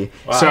 bang, baby.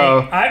 Wow.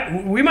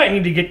 So, we might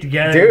need to get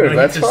together dude, and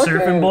let's hit the fucking...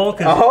 surfing bowl.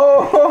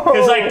 Oh!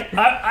 Because like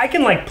I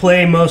can like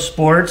play most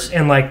sports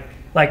and like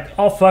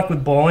I'll fuck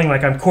with bowling.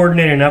 Like I'm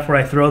coordinated enough where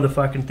I throw the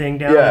fucking thing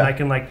down Yeah. and I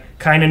can like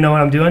kind of know what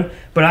I'm doing.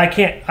 But I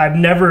can't. I've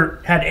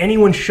never had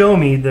anyone show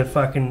me the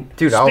fucking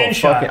Dude, spin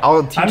shot.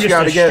 I'll teach I'm you just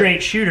how a to get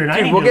straight shooter, and I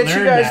Dude, need we'll to get you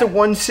learn guys that. to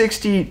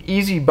 160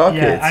 easy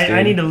buckets. I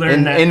dude. need to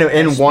learn that- in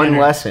that one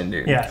spinner. lesson,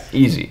 dude. Yeah.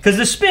 Easy. Because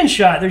the spin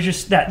shot, there's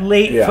just that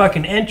late Yeah.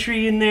 fucking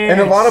entry in there.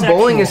 And a lot of It's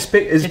bowling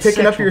sexual. is It's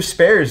picking up sexual. your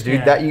spares, dude.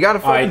 Yeah. That you got to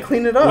fucking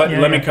clean it up.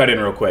 Let me cut in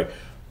real quick.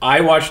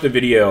 I watched a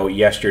video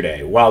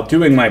yesterday while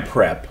doing my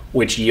prep,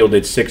 which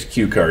yielded 6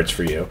 cue cards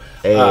for you.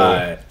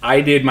 Hey.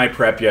 I did my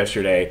prep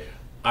yesterday.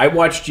 I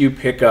watched you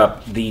pick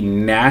up the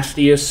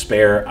nastiest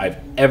spare I've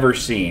ever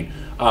seen.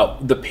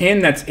 The pin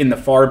that's in the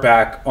far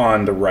back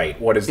on the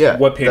right. What pin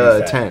the is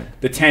that? 10.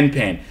 The 10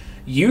 pin.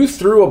 You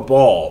threw a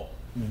ball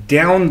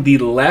down the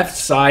left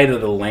side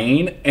of the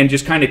lane and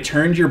just kind of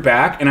turned your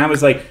back, and I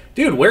was like,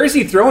 dude, where is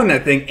he throwing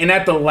that thing? And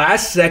at the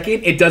last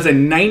second, it does a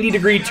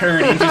 90-degree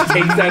turn and just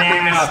takes that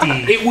thing out.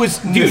 Nasty. It was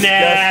Disgusting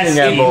Nasty,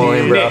 at bowling,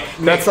 dude. bro. Nick,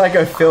 That's like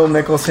a Phil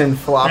Mickelson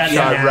flop That's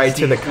shot nasty. right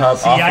to the cup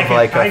See, off I of can-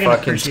 like I a can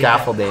fucking appreciate that.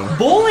 scaffolding.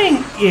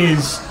 Bowling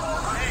is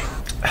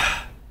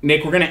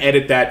Nick, we're gonna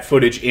edit that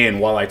footage in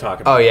while I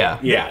talk about Oh yeah,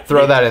 Yeah.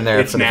 Throw that in there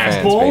It's for the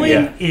nasty. fans. bowling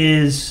baby. Yeah.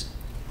 is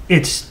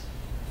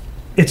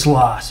it's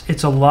lost.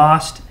 It's a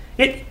lost.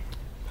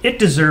 It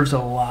deserves a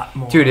lot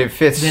more. Dude, it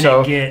fits than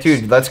so. it gets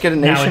Dude, let's get a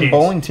nation nowadays.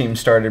 bowling team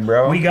started,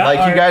 bro. We got like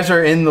you our- guys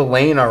are in the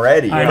lane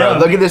already. I bro. know.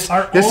 Look at this.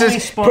 Our This only is put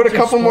a sponsored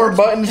couple more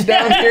sports- buttons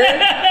down here.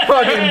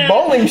 Fucking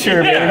bowling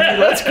shirt, baby.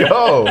 Let's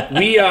go.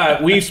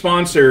 We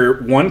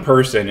sponsor one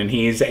person, and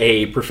he's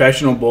a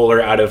professional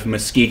bowler out of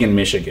Muskegon,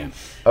 Michigan.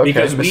 Okay,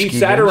 because we Muskegon,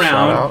 sat shout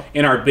around out.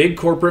 in our big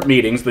corporate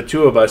meetings, the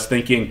two of us,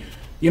 thinking,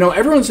 you know,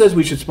 everyone says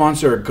we should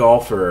sponsor a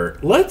golfer.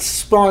 Let's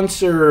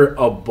sponsor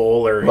a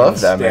bowler. Love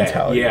that instead.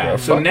 mentality, Yeah. bro.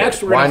 So Fuck next,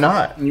 it. we're Why gonna,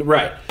 not?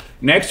 Right.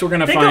 Next, we're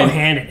gonna They go find.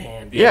 hand in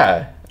hand.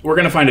 Yeah. We're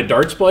gonna find a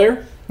darts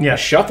player, Yeah. a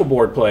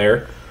shuffleboard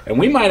player, and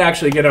we might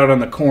actually get out on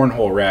the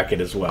cornhole racket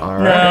as well. All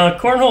right. No,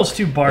 cornhole's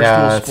too barstool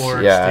Yeah, it's-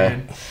 sports, yeah.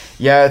 dude.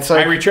 Yeah, it's I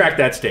like retract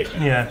that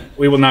statement. Yeah.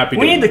 We will not be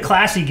We doing need the that.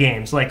 classy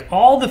games. Like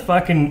all the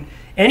fucking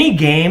any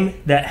game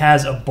that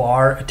has a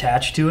bar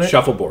attached to it.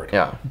 Shuffleboard.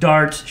 yeah.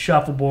 Darts,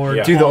 shuffleboard.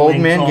 Yeah. Dude, the old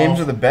bowling, man golf. games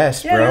are the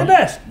best, Yeah, bro. they're the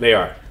best. They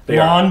are. They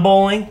are. Lawn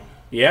bowling.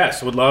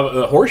 Yes, would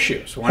love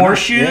horseshoes. Why not?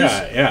 Horseshoes?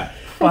 Yeah.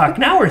 Fuck,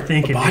 now we're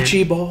thinking. Bocce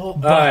dude. ball.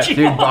 Bocce.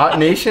 Dude, Bot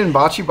Nation,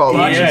 bocce ball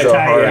Bocce's is Yeah, so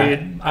tight, hard.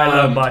 dude. I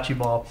love bocce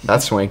ball.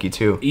 That's swanky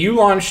too. You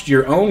launched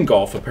your own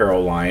golf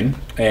apparel line,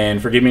 and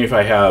forgive me if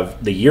I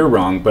have the year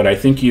wrong, but I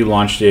think you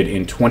launched it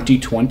in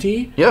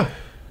 2020. Yeah.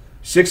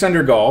 6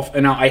 Under Golf.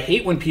 And now I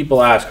hate when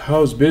people ask,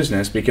 how's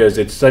business? Because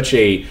it's such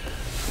a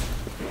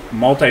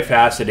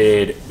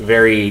multifaceted,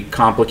 very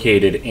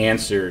complicated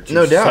answer to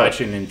No doubt.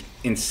 such an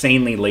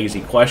insanely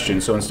lazy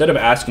question. So instead of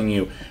asking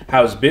you,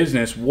 how's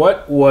business,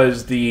 what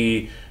was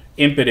the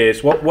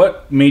impetus?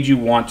 What made you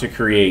want to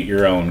create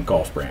your own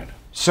golf brand?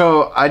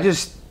 So I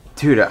just,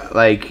 dude,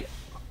 like,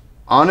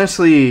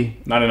 honestly,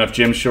 Not enough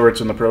gym shorts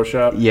in the pro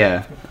shop?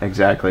 yeah,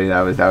 exactly.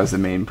 That was the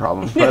main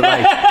problem. But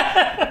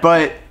like,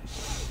 but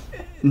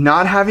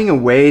not having a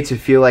way to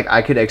feel like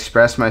I could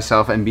express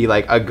myself and be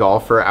like a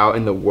golfer out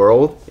in the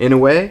world in a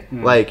way.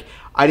 Like,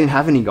 I didn't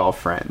have any golf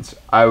friends.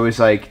 I was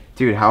like,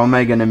 dude, how am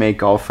I gonna make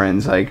golf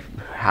friends? Like,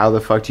 how the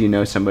fuck do you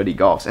know somebody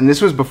golfs? And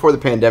this was before the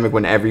pandemic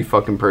when every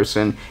fucking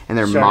person and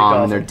their Started mom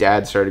golfing. and their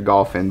dad started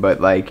golfing. But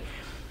like,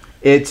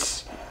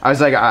 I was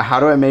like, how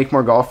do I make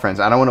more golf friends?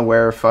 I don't want to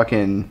wear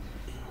fucking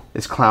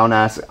this clown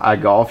ass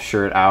golf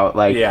shirt out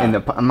like Yeah.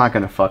 I'm not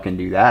gonna fucking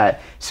do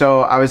that.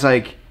 So I was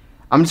like,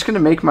 I'm just gonna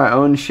make my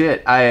own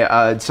shit.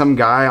 Some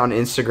guy on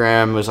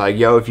Instagram was like,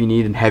 yo, if you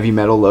need a heavy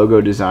metal logo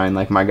design,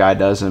 like my guy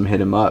does them, hit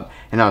him up.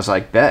 And I was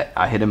like, bet.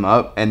 I hit him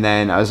up, and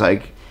then I was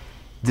like,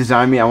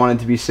 design me. I want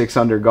it to be 6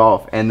 Under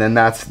Golf, and then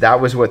that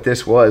was what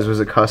this was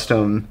a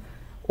custom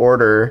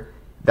order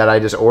that I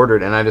just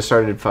ordered, and I just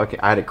started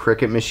I had a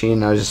Cricut machine,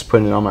 and I was just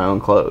putting it on my own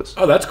clothes.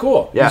 Oh, that's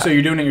cool. Yeah. So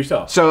you're doing it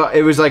yourself. So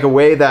it was like a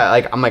way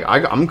that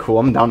I'm cool.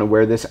 I'm down to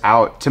wear this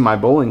out to my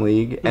bowling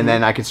league, and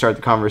then I could start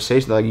the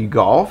conversation like, you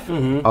golf?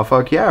 Oh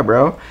fuck yeah,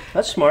 bro.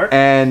 That's smart.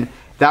 And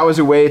that was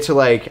a way to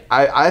like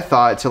I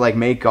thought to like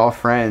make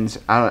golf friends.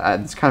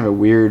 It's kind of a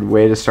weird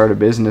way to start a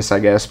business, I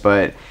guess,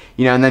 but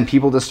and then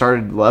people just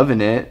started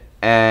loving it.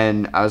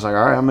 And I was like,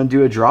 all right, I'm going to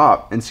do a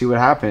drop and see what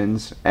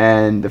happens.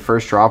 And the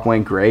first drop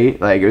went great.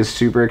 Like, it was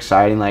super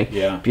exciting. Like,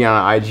 being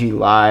on IG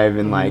Live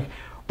and, like,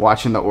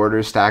 watching the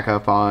orders stack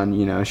up on,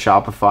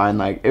 Shopify. And,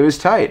 like, it was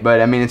tight. But,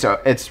 I mean,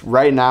 it's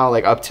right now,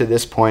 like, up to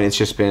this point, it's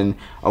just been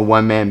a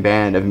one-man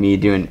band of me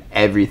doing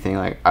everything.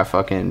 Like, I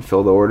fucking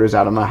fill the orders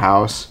out of my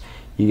house.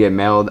 You get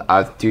mailed.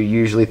 I do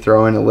usually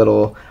throw in a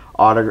little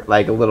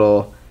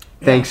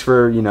thanks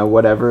for,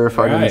 whatever.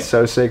 Fucking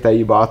so sick that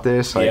you bought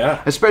this.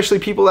 Like, especially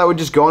people that would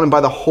just go on and buy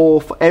the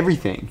whole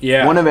everything.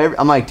 Yeah.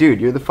 I'm like,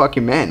 dude, you're the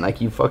fucking man. Like,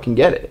 you fucking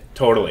get it.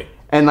 Totally.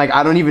 And, like,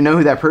 I don't even know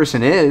who that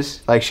person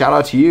is. Like, shout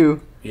out to you.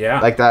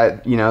 Yeah. Like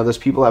that, those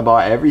people that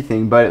bought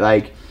everything. But,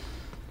 like,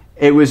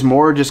 it was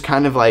more just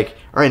kind of like,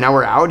 all right, now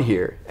we're out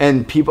here.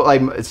 And people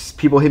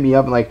hit me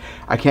up and, like,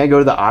 I can't go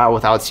to the aisle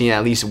without seeing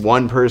at least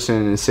one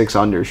person in a 6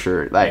 Under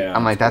shirt. Like,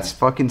 I'm like, that's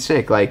fucking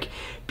sick. Like,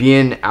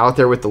 being out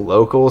there with the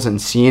locals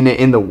and seeing it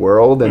in the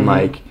world and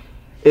like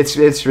it's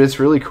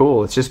really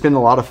cool. It's just been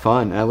a lot of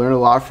fun. I learned a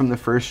lot from the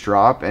first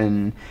drop,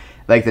 and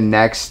like the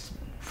next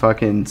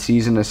fucking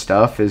season of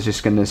stuff is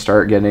just gonna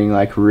start getting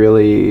like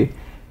really.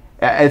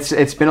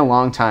 It's been a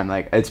long time.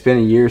 Like, it's been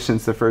a year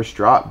since the first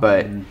drop,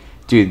 but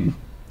dude,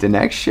 the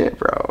next shit,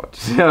 bro.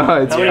 So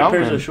how many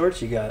pairs of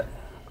shorts you got?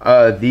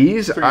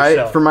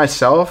 For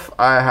myself,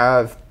 I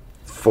have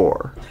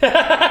 4.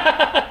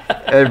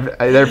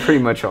 They're pretty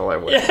much all I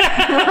wear.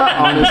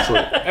 Honestly.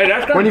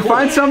 Hey, when you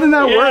find something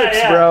that works,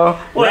 bro.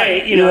 Well,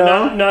 hey,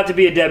 not to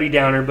be a Debbie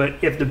Downer, but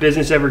if the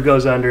business ever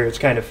goes under, it's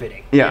kind of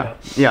fitting.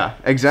 Yeah,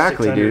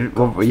 exactly, dude.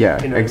 Well,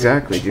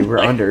 exactly, dude. We're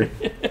under.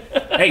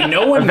 Hey,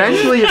 no one.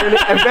 Eventually,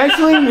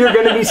 you're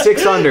gonna be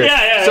 6 Under.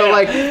 So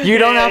like, you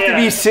don't have to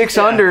be 6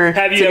 under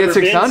have to you get ever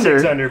 6 been under.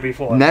 6 under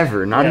before?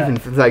 Never. Not even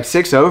like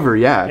 6 over.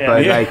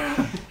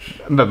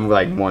 But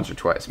like once or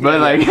twice.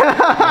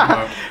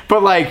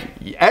 But like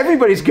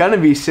everybody's gonna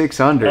be 6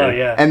 under. Oh,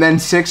 yeah. And then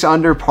 6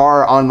 under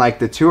par on like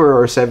the tour,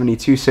 or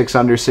 72, 6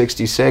 under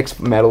 66,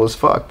 metal as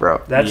fuck, bro.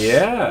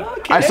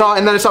 Okay. I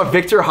saw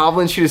Victor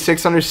Hovland shoot a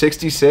 6 under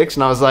 66,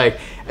 and I was like,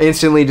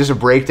 instantly just a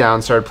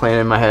breakdown started playing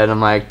in my head.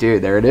 I'm like,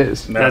 dude, there it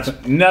is. That's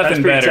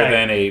nothing better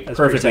than a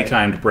perfectly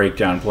timed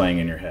breakdown playing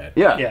in your head.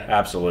 Yeah.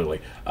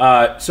 Absolutely.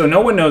 So no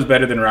one knows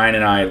better than Ryan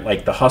and I,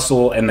 like, the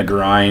hustle and the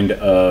grind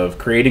of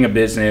creating a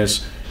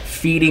business,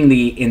 feeding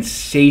the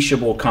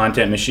insatiable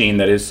content machine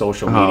that is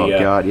social media. Oh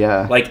God,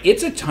 yeah. Like,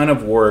 it's a ton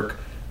of work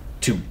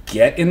to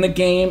get in the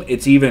game.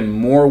 It's even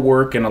more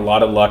work and a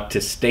lot of luck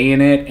to stay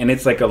in it, and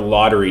it's like a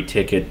lottery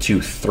ticket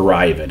to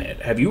thrive in it.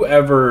 Have you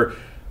ever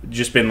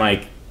just been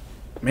like,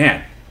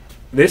 man,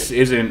 this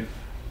isn't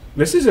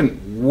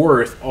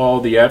worth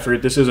all the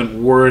effort. This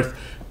isn't worth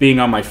being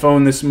on my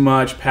phone this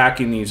much,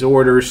 packing these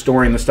orders,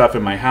 storing the stuff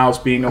in my house,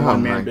 being a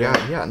one-man band.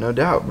 God, yeah, no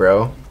doubt,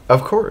 bro.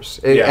 Of course.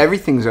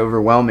 Everything's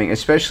overwhelming,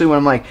 especially when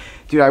I'm like,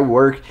 dude, I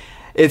work.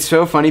 It's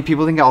so funny.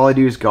 People think all I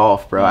do is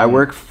golf, bro. I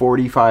work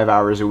 45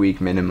 hours a week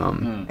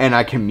minimum, and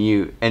I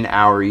commute an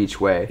hour each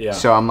way. Yeah.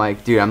 So I'm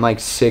like, dude, I'm like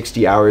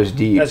 60 hours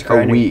deep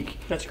a week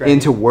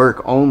into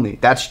work only.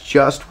 That's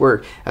just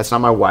work. That's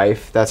not my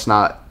wife. That's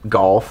not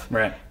golf.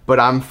 Right. But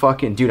I'm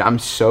fucking, dude, I'm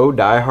so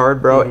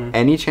diehard, bro.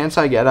 Any chance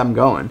I get, I'm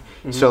going.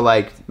 So,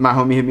 like, my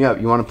homie hit me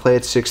up. You want to play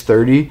at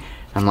 6:30?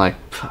 I'm like,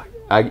 fuck,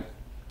 I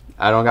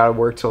don't gotta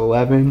work till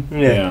 11.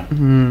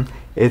 Yeah.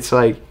 It's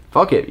like,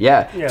 fuck it.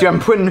 Yeah. Dude, I'm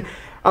putting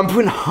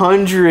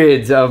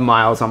hundreds of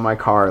miles on my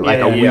car, like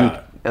a week,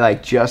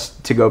 like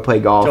just to go play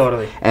golf.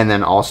 Totally. And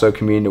then also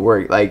commuting to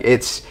work. Like,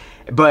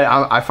 but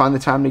I find the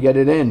time to get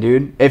it in,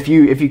 dude. If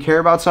you care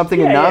about something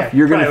enough,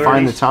 you're gonna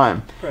find the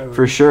time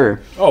for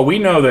sure. Oh, we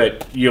know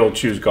that you'll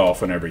choose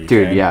golf whenever you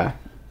can. Dude, yeah.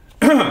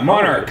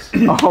 Monarchs.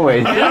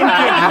 Always.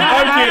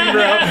 I'm kidding,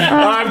 bro.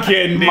 I'm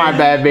kidding, dude. My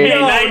bad, baby. Hey,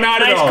 No,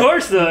 not at all. Nice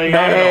course,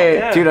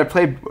 though. Dude,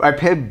 I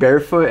played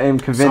barefoot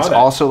and convinced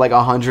also like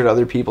 100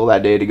 other people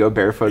that day to go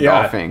barefoot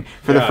golfing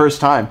for the first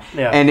time.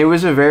 Yeah. And it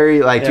was a very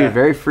dude,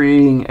 very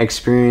freeing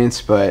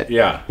experience. But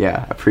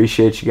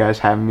appreciate you guys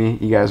having me.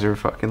 You guys are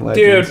fucking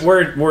legends.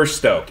 Dude, we're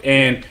stoked.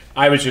 And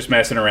I was just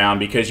messing around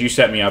because you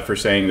set me up for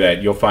saying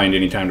that you'll find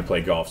any time to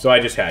play golf. So I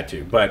just had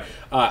to. But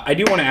I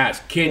do want to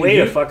ask, Way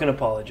to fucking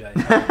apologize.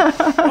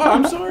 Oh,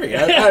 I'm sorry.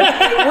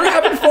 We're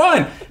having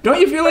fun. Don't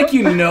you feel like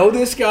you know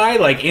this guy,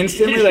 like,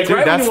 instantly? Like, dude,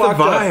 right that's the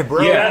vibe,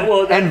 bro. Yeah,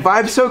 well, and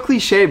vibe's so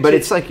cliche, but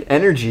it's like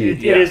energy.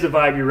 It is the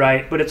vibe, you're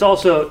right. But it's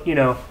also,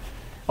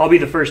 a I'll be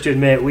the first to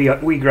admit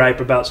we gripe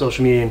about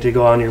social media, and to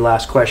go on your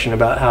last question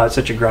about how it's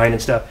such a grind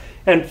and stuff.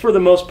 And for the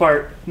most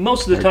part,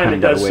 most of the time it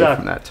does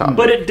suck.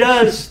 But it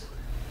does.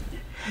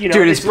 You know,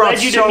 dude, it's brought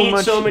led you so to meet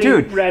much. so many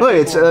Dude, rad look,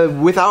 it's people.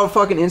 without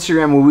fucking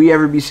Instagram, would we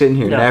ever be sitting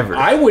here? No. Never.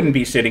 I wouldn't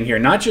be sitting here,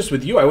 not just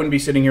with you. I wouldn't be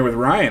sitting here with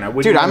Ryan. I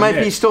wouldn't. Dude, I might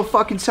admit. be still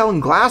fucking selling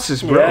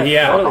glasses, bro.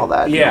 Yeah. Fuck all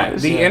that. Yeah,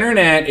 noise. the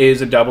internet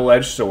is a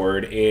double-edged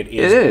sword. It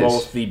is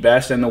both the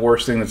best and the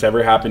worst thing that's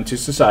ever happened to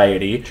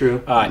society.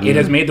 True. It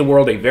has made the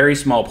world a very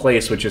small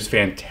place, which is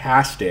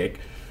fantastic.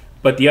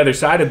 But the other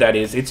side of that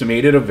is it's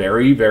made it a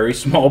very, very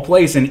small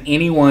place, and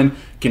anyone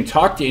can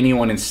talk to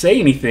anyone and say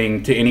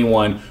anything to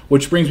anyone,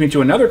 which brings me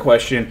to another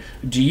question.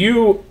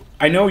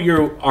 I know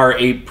you are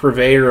a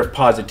purveyor of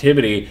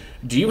positivity.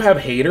 Do you have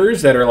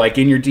haters that are like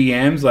in your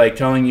DMs, like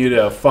telling you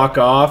to fuck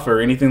off or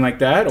anything like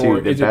that? Dude,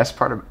 or the best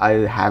part of I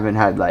haven't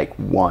had like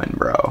one,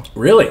 bro.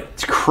 Really?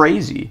 It's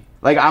crazy.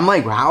 Like, I'm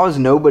like, how is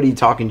nobody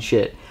talking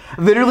shit?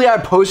 Literally, I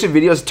posted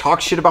videos,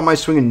 talk shit about my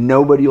swing, and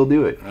nobody will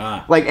do it.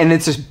 Like, and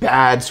it's just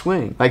bad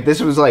swing. Like,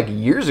 this was like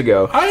years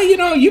ago.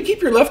 You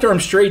keep your left arm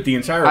straight the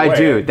entire way. I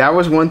do. That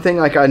was one thing.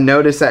 Like, I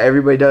noticed that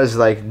everybody does.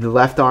 Like, the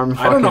left arm.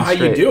 I don't know how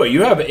you do it.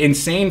 You have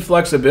insane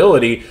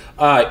flexibility.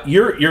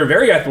 You're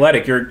very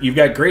athletic. You've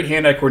got great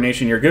hand-eye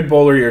coordination. You're a good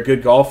bowler. You're a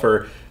good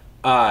golfer.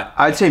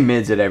 I'd say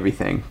mids at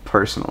everything,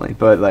 personally.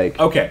 But like,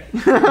 okay,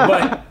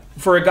 but.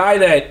 For a guy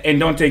that, and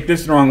don't take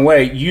this the wrong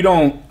way, you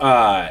don't...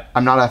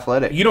 I'm not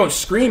athletic. You don't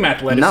scream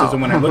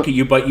athleticism when I look at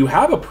you, but you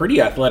have a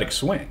pretty athletic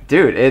swing.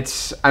 Dude,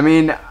 it's... I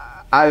mean,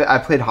 I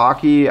played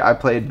hockey, I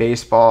played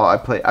baseball, I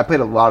played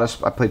a lot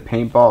of... I played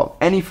paintball.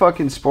 Any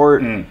fucking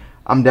sport,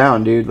 I'm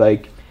down, dude.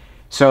 Like,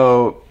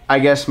 so I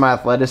guess my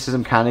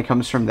athleticism kind of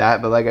comes from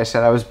that, but like I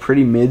said, I was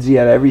pretty midsy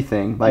at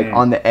everything. Like,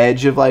 on the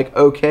edge of like,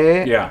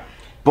 okay. Yeah.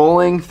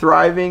 Bowling,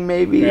 thriving,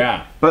 maybe.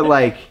 Yeah. But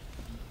like...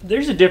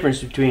 There's a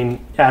difference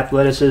between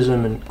athleticism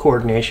and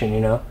coordination, you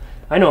know?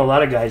 I know a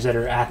lot of guys that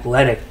are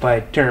athletic by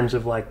terms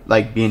of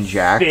like being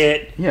jacked.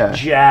 Fit, yeah.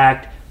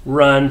 jacked,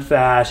 run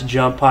fast,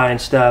 jump high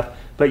and stuff.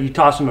 But you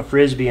toss them a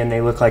frisbee and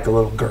they look like a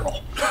little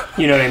girl.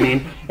 You know what I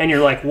mean? And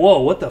you're like, whoa,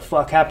 what the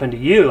fuck happened to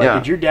you? Like,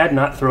 did your dad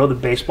not throw the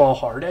baseball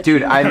hard at you?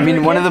 Dude, I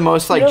mean, one of the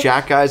most like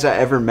jack guys I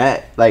ever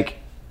met, like,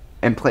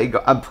 and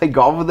I played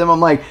golf with him.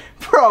 I'm like,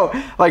 bro,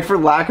 like, for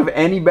lack of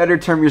any better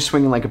term, you're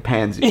swinging like a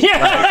pansy. Yeah.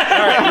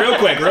 All right, real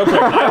quick.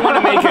 I want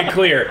to make it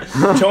clear.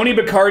 Tony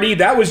Bacardi,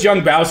 that was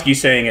young Bowski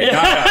saying it,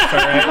 not us, all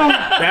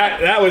right?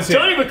 That was him.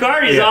 Tony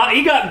Bacardi's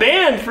he got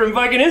banned from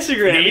fucking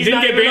Instagram. He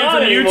didn't get banned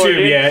from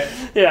YouTube yet.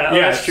 Yeah,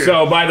 that's true.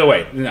 So, by the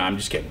way, no, I'm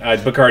just kidding.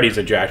 Bacardi's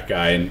a jacked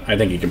guy, and I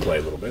think he can play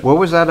a little bit. What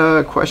was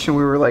that question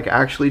we were like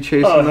actually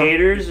chasing? Oh,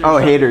 haters?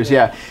 Haters,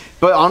 yeah.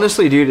 But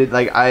honestly, dude,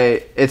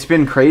 it's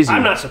been crazy.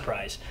 I'm not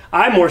surprised.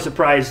 I'm more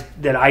surprised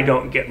that I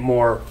don't get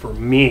more for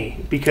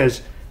me,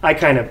 because I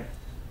kind of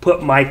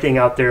put my thing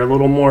out there a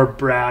little more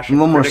brash, a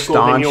little more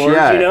staunch, than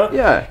yours, you know?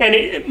 Yeah.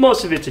 And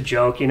most of it's a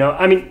joke, you know?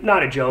 I mean,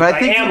 not a joke. But I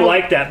am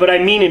like that, but I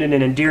mean it in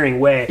an endearing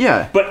way.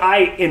 Yeah. But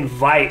I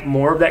invite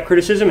more of that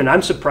criticism, and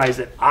I'm surprised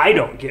that I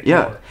don't get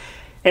more.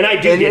 And I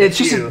do and get it's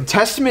just a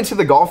testament to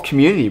the golf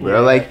community, bro. Yeah.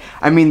 Like,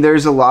 I mean,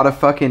 there's a lot of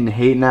fucking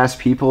hating ass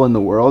people in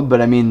the world,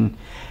 but I mean,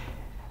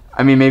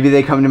 maybe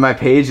they come to my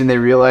page and they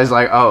realize,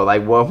 like, oh,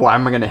 like, why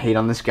am I gonna hate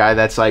on this guy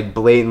that's like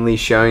blatantly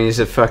showing he's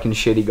a fucking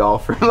shitty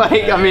golfer?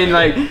 Like, I mean,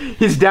 like,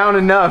 he's down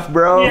enough,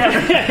 bro.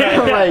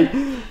 Yeah. Like,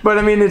 but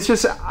I mean, it's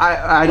just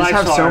I just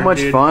have so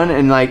much fun,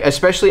 and like,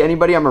 especially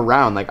anybody I'm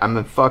around, like,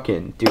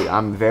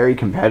 I'm very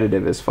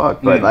competitive as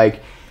fuck, but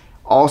like,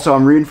 also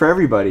I'm rooting for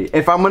everybody.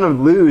 If I'm gonna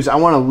lose, I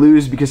want to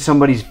lose because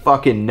somebody's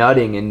fucking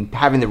nutting and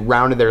having the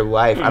round of their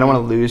life. I don't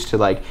want to lose to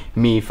like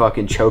me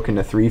fucking choking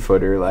a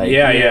 3-footer. Like,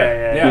 yeah.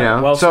 You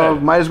know, well so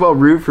said. might as well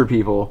root for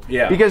people.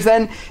 Yeah. Because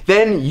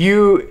then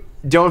you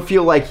don't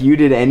feel like you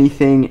did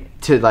anything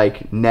to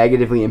like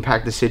negatively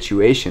impact the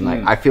situation.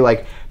 Like, I feel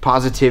like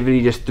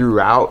positivity just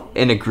throughout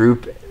in a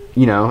group,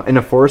 you know, in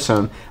a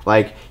foursome,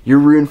 like, you're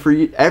rooting for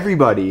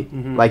everybody.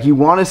 Like, you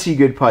want to see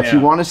good putts, you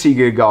want to see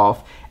good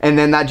golf, and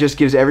then that just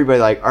gives everybody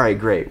like, all right,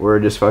 great, we're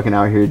just fucking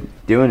out here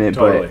doing it.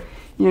 Totally. But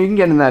you know, you can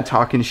get in that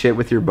talking shit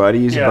with your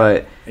buddies,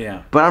 but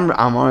I'm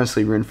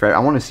honestly rooting for it. I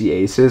want to see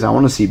aces, I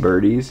want to see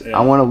birdies,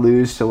 I want to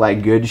lose to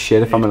like good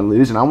shit if I'm going to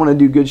lose, and I want to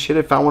do good shit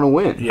if I want to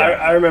win.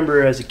 I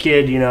remember as a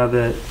kid, you know,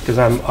 because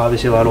I'm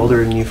obviously a lot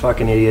older than you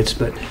fucking idiots,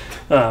 but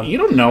you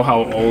don't know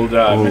how old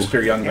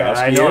Mr. Young Bowski is.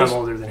 I know I'm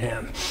older than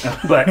him.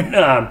 But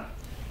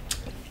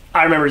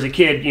I remember as a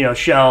kid, you know,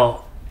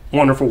 Shell,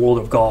 Wonderful World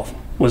of Golf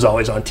was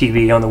always on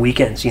TV on the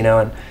weekends, you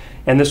know,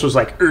 and this was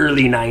like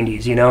early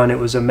 90s, you know, and it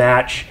was a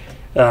match.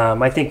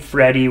 I think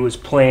Freddie was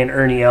playing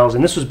Ernie Els,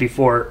 and this was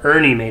before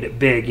Ernie made it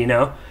big, you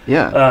know?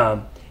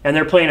 Yeah. And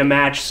they're playing a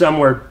match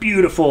somewhere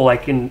beautiful,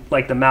 like in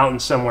like the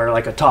mountains somewhere,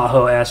 like a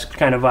Tahoe-esque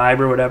kind of vibe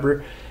or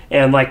whatever.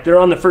 And like they're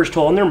on the first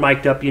hole and they're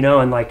mic'd up, you know,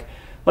 and like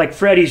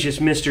Freddie's just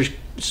Mr.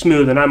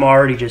 Smooth, and I'm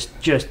already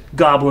just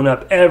gobbling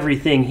up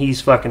everything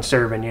he's fucking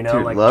serving, you know,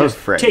 dude, like love just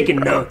Freddie, taking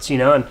notes, you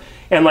know,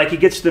 and like he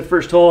gets to the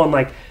first hole and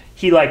like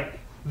he like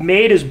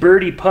made his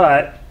birdie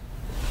putt.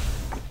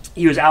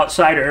 he was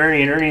outside of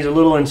Ernie, and Ernie's a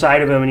little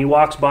inside of him, and he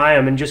walks by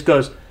him and just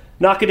goes,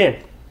 knock it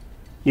in,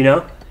 you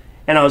know?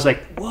 And I was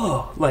like,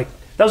 whoa, like,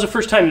 that was the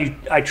first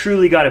time I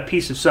truly got a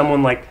piece of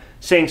someone, like,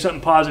 saying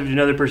something positive to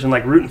another person,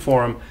 like, rooting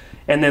for him.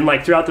 And then,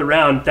 like, throughout the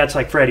round, that's,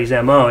 like, Freddie's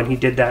MO, and he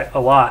did that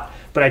a lot.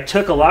 But I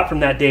took a lot from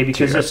that day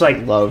because it's like,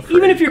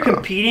 even if you're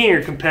competing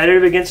or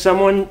competive against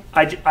someone,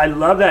 I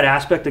love that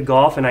aspect of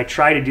golf, and I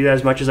try to do that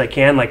as much as I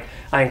can. Like,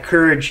 I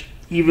encourage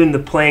even the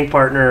playing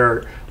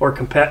partner or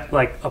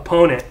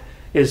opponent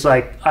is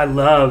like, I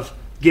love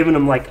giving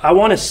them, like, I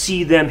want to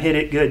see them hit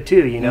it good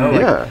too, you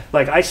know?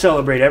 Like I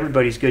celebrate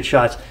everybody's good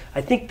shots.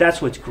 I think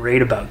that's what's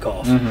great about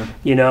golf,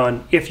 you know,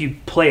 and if you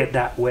play it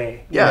that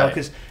way. You know?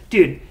 Because,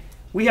 dude,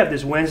 we have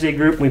this Wednesday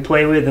group we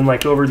play with, and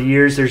like over the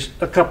years, there's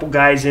a couple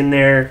guys in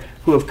there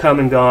who have come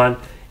and gone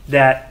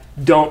that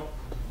don't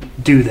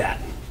do that.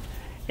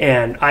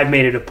 And I've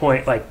made it a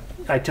point, like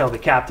I tell the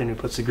captain who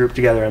puts the group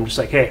together, I'm just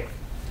like, hey,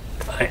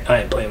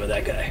 I ain't playing with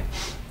that guy.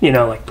 You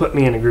know, like put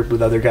me in a group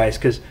with other guys,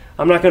 because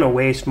I'm not going to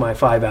waste my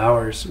 5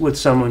 hours with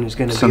someone who's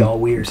going to be all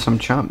weird. Some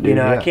chump, dude. You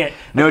know, I can't.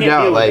 No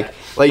doubt. Like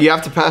you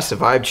have to pass the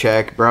vibe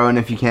check, bro. And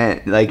if you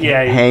can't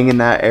hang in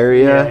that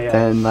area,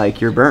 then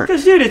like you're burnt.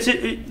 Because,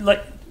 dude,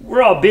 like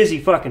we're all busy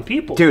fucking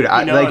people, dude.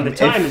 And the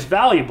time is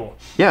valuable.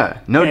 Yeah,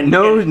 no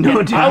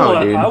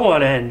doubt, dude. I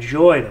want to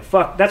enjoy the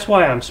fuck. That's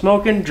why I'm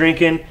smoking,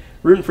 drinking,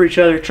 rooting for each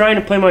other, trying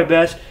to play my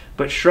best,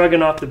 but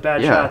shrugging off the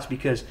bad shots,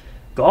 because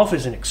golf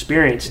is an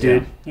experience,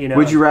 dude. You know.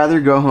 Would you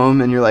rather go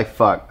home and you're like,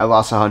 fuck, I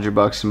lost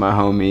 $100 to my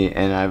homie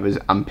and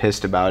I'm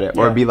pissed about it,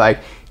 or be like,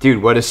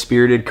 dude, what a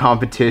spirited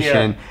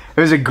competition. It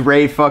was a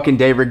great fucking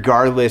day,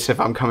 regardless if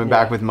I'm coming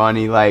back with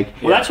money. Like,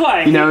 well, that's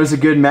why it was a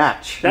good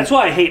match. That's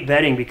why I hate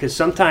betting, because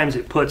sometimes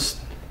it puts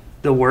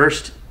the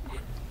worst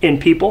in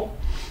people.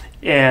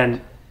 And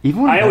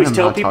I always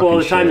tell people all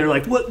the time, they're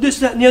like, what, this,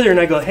 that, and the other.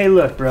 And I go, hey,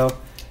 look, bro,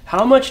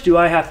 how much do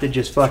I have to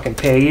just fucking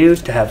pay you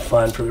to have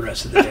fun for the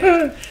rest of the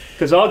day?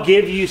 Because I'll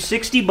give you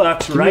 $60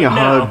 right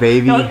now.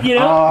 Give me a hug, baby.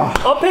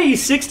 I'll pay you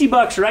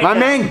 $60 right now. My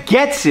man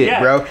gets it,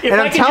 bro. If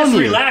I can just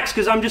relax,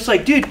 because I'm just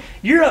like, dude,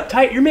 you're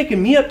uptight. You're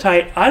making me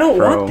uptight. I don't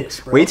want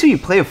this, bro. Wait till you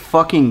play a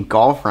fucking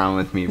golf round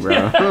with me, bro.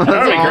 That'll be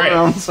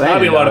great.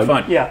 That'll be a lot of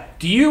fun. Yeah.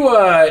 Do you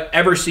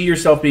ever see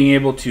yourself being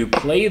able to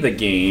play the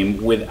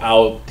game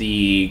without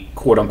the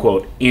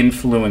quote-unquote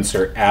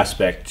influencer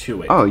aspect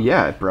to it? Oh,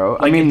 yeah, bro.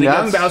 Like, if the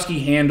Young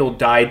Bowski handle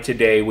died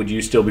today, would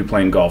you still be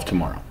playing golf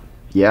tomorrow?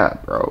 Yeah,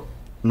 bro.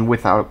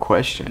 Without a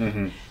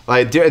question.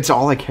 Like, dude, it's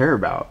all I care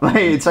about. Like,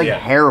 it's like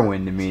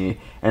heroin to me,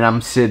 and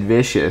I'm Sid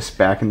Vicious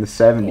back in the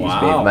 70s. Wow,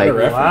 baby. what like, a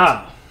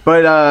reference.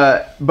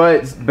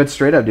 But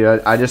straight up,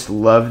 dude, I just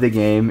love the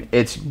game.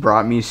 It's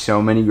brought me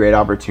so many great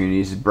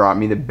opportunities. It's brought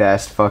me the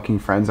best fucking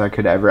friends I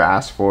could ever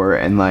ask for,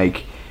 and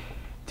like,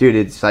 dude,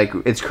 it's like,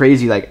 it's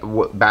crazy. Like,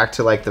 back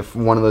to like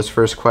one of those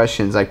first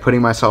questions, like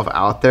putting myself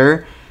out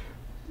there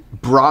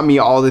brought me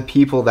all the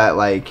people that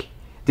like,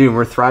 dude,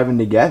 we're thriving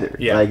together.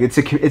 Yeah. Like, it's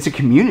a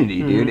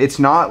community, dude. It's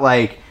not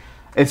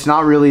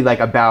really like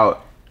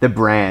about the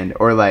brand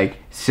or like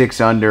 6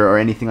 under or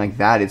anything like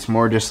that. It's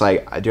more just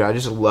like, dude, I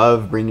just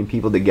love bringing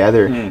people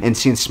together and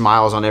seeing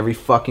smiles on every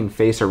fucking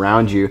face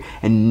around you,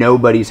 and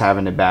nobody's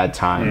having a bad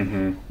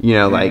time. You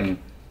know, like,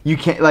 you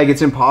can't, like,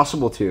 it's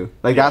impossible to.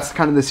 Like, that's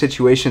kind of the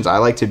situations I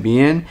like to be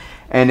in.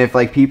 And if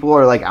like people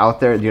are like out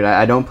there, dude,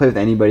 I don't play with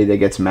anybody that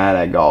gets mad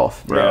at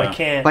golf, bro. Yeah, I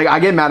can't. Like, I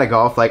get mad at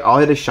golf. Like, I'll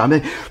hit a shot,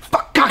 I'm like,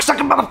 fuck,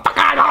 cocksucker,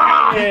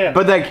 motherfucker. Yeah.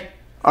 But like,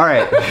 all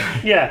right.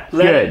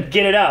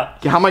 Get it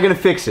out. How am I gonna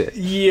fix it?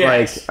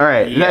 Yes. Like, all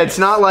right. Yes. It's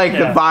not like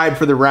the vibe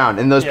for the round.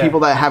 And those people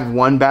that have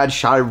one bad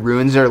shot, it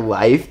ruins their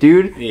life,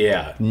 dude.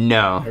 Yeah.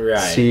 No. Right.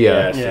 See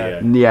ya.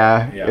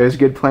 Yeah. It was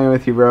good playing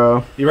with you,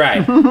 bro. You're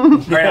right. All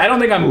right. I don't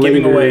think I'm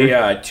giving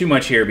away too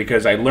much here,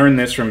 because I learned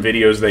this from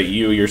videos that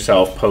you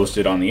yourself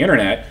posted on the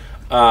internet.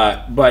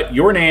 But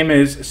your name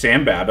is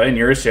Sam Baba, and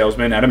you're a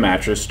salesman at a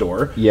mattress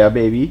store. Yeah,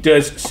 baby.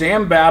 Does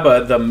Sam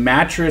Baba, the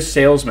mattress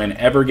salesman,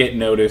 ever get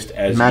noticed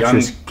as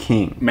Mattress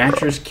King?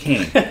 Mattress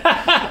King.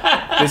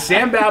 Does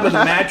Sam Baba,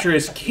 the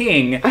mattress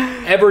king,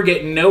 ever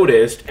get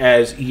noticed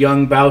as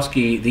Young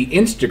Bowski, the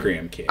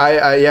Instagram king?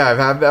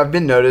 I've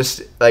been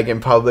noticed like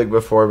in public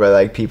before by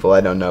like people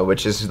I don't know,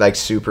 which is like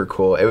super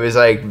cool. It was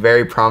like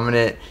very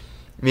prominent.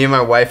 Me and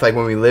my wife, like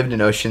when we lived in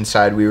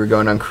Oceanside, we were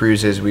going on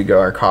cruises. We go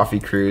our coffee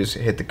cruise,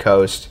 hit the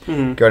coast,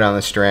 go down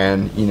the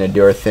Strand, you know,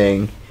 do our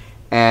thing,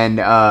 and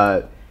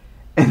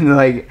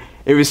like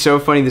it was so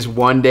funny. This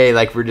one day,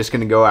 like we're just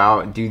gonna go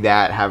out and do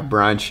that, have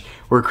brunch.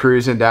 We're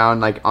cruising down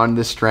like on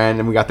the Strand,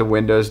 and we got the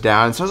windows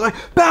down. So I was like,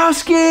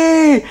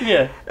 Bowski!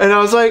 Yeah. And I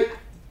was like,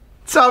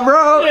 what's up,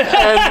 bro?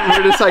 And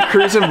we're just like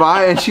cruising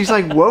by, and she's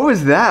like, what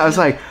was that? I was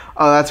like,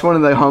 oh, that's one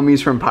of the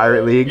homies from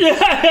Pirate League.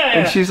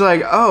 And she's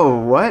like, oh,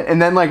 what?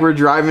 And then, like, we're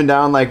driving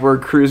down, like, we're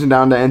cruising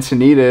down to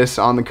Encinitas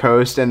on the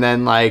coast, and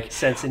then, like,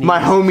 my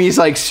homie's,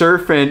 like,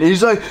 surfing, and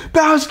he's like,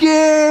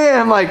 Bowski!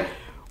 I'm like,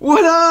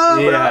 what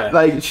up? Yeah.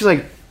 Like, she's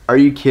like, are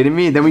you kidding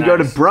me? Then we go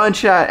to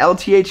brunch at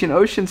LTH in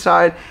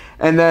Oceanside,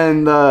 and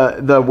then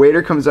the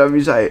waiter comes up, and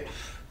he's like,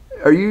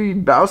 are you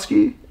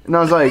Bowski? And I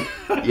was like,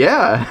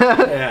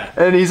 yeah.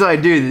 And he's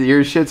like, dude,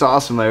 your shit's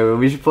awesome. Like,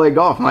 we should play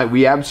golf. I'm like,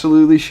 we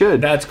absolutely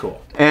should. That's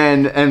cool.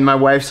 And my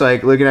wife's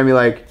like looking at me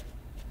like,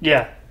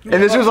 Yeah.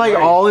 and this was like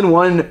all in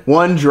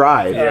one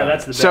drive. Yeah,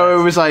 that's the best. So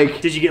it was like,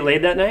 Did you get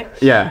laid that night?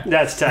 yeah.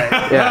 That's tight.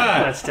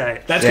 Yeah. That's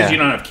tight. That's because Yeah. you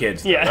don't have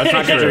kids. Yeah. That's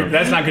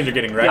not because you're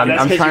getting ready.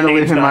 That's I'm 'cause trying your to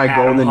live name's in not my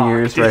Adam golden Hawk.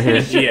 years right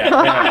here.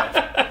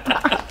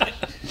 Yeah.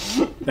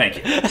 Thank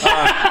you.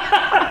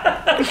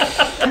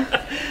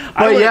 I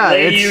But wouldn't yeah,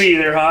 lay it's- you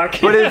either, Hawk.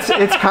 But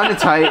it's kind of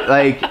tight,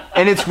 like,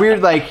 and it's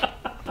weird, like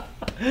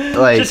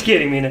Just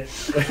kidding, Mina.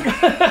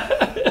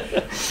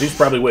 He's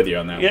probably with you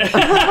on that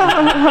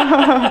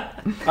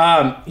one.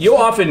 Yeah. You'll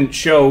often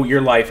show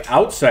your life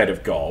outside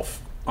of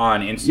golf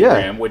on Instagram,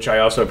 Yeah. which I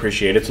also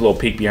appreciate. It's a little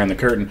peek behind the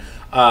curtain.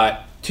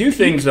 Two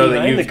things though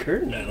that Behind you've the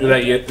curtain, I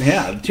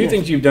like two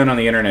things you've done on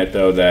the internet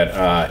though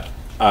that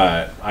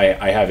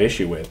I have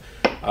issue with.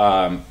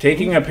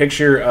 Taking a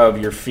picture of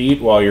your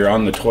feet while you're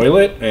on the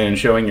toilet and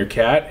showing your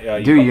cat.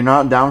 dude, you're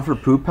not down for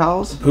poop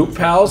pals? poop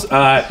pals.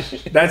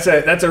 That's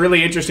a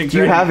really interesting. Do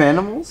you trend. have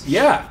animals?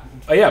 Yeah,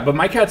 yeah, but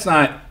my cat's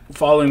not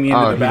following me into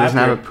Oh, the he doesn't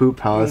bathroom. have a poop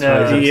pal. That's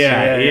No. what I was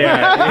Yeah.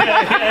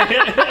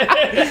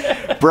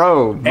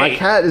 Bro, my Hey.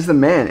 cat is the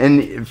man,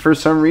 and for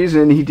some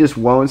reason he just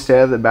won't stay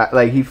out of the back.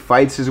 Like, he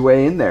fights his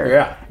way in there.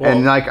 Yeah, well-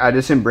 and like I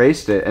just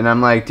embraced it, and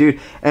I'm like, dude.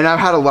 And I've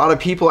had a lot of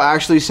people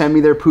actually send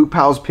me their poop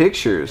pals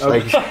pictures.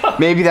 Like,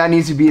 maybe that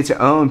needs to be its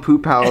own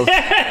poop pals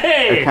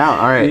Hey, account.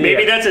 All right,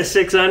 maybe that's a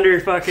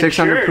 600 fucking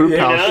 600 shirt. poop you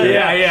pal know? shit.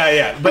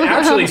 Yeah. But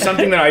actually,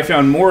 something that I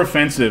found more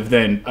offensive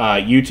than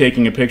you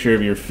taking a picture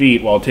of your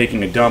feet while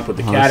taking a dump with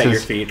the cat at your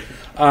this is- feet.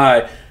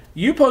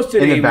 You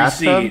posted In the a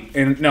bathtub? receipt,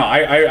 and no,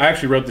 I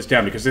actually wrote this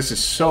down because this is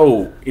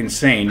so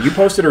insane. You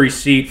posted a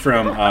receipt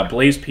from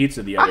Blaze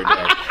Pizza the other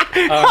day.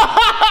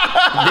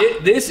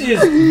 This is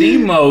the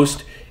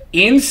most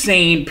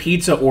insane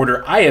pizza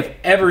order I have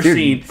ever Dude,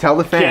 seen. tell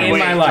the fans. in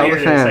my Tell life. the Here it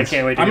is. fans. I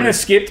can't wait to I'm hear gonna it.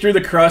 skip through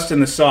the crust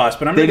and the sauce,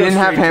 but I'm They gonna didn't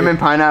go have straight ham to- and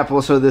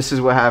pineapple, so this is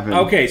what happened.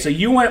 Okay, so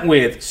you went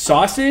with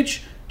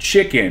sausage,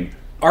 chicken,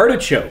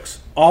 artichokes,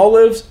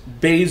 olives,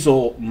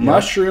 basil,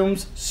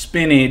 mushrooms,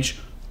 spinach,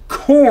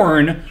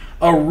 corn,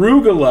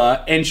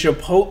 arugula, and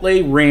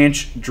chipotle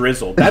ranch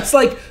drizzle. That's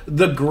like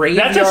the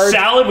graveyard. That's a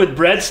salad with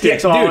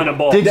breadsticks Yeah, all dude. in a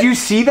bowl. Did you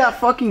see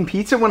that fucking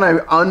pizza when I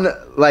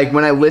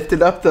when I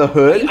lifted up the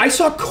hood? I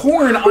saw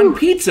corn on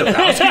pizza,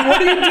 Bowski. What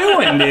are you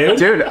doing,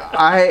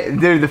 dude?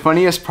 Dude, the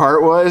funniest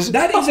part was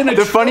That is an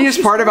the funniest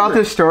atrocious part about order.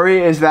 this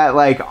story is that,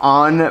 like,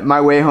 on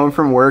my way home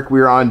from work, we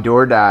were on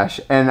DoorDash,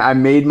 and I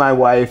made my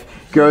wife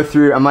go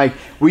through. I'm like,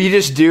 will you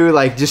just do,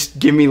 like, just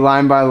give me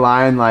line by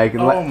line, like,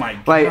 Oh my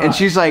like, God. and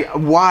she's like,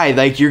 why?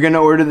 Like, you're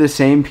gonna order the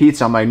same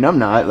pizza? I'm like, no, I'm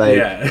not. Like,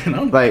 Yeah,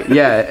 no. like,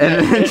 yeah,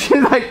 and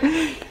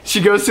then she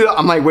goes to.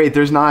 I'm like, wait,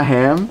 there's not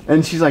ham,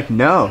 and she's like,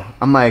 no.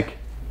 I'm like,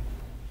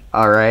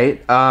 all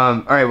right,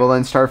 well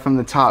then start from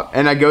the top,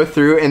 and I go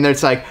through, and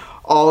there's like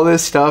all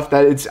this stuff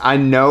that I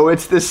know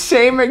it's the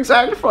same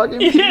exact fucking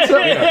pizza,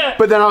 Yeah.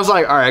 but then I was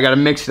like, all right, I gotta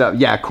mix it up.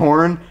 Yeah,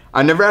 corn.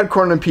 I never had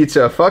corn on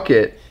pizza. Fuck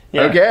it.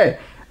 Yeah. Okay.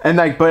 And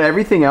like, but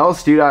everything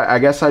else, dude, I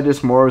guess I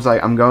just more was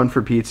like, I'm going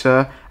for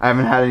pizza. I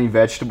haven't had any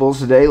vegetables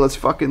today. Let's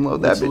fucking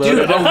load that bitch. Dude,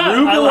 up.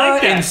 arugula I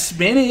like that. and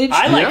spinach.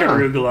 I like Yeah.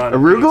 arugula on a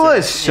Arugula pizza.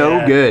 is so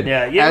Yeah. good.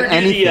 Yeah, you ever At do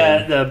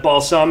anything. the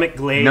balsamic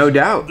glaze? No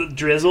doubt. The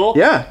drizzle.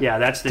 Yeah. Yeah,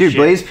 that's the Dude, shit.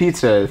 Blaze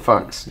Pizza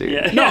fucks, dude.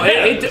 Yeah.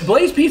 No,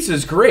 Blaze Pizza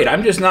is great.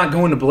 I'm just not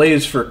going to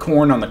Blaze for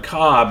corn on the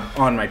cob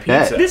on my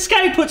pizza. This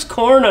guy puts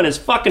corn on his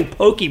fucking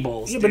poke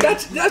bowls. Yeah, but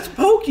that's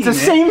pokey, It's the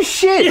man. same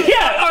shit.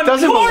 Yeah, on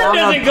Doesn't corn belong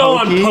doesn't on go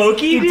on pokey.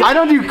 pokey. Dude. I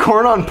don't do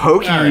corn on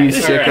pokey, All you right,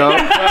 sicko.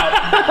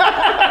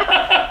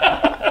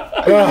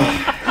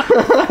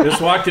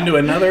 Just walked into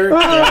another door.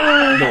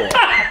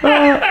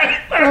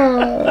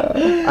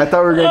 I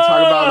thought we were gonna talk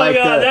about like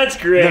God, that's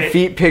the great.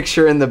 feet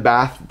picture in the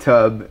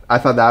bathtub. I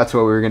thought that's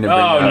what we were gonna bring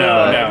Oh up.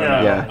 no.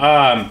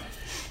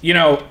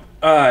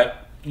 Yeah.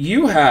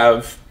 You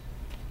have,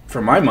 for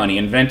my money,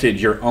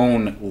 invented your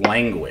own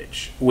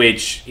language,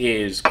 which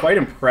is quite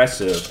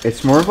impressive.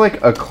 It's more of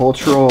like a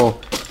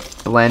cultural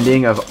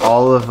blending of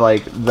all of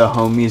like the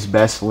homies'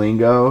 best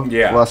lingo,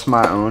 Yeah. plus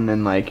my own,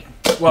 and like.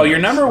 Well, you're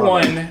number Love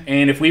one,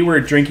 and if we were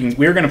drinking,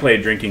 we were going to play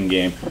a drinking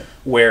game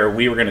where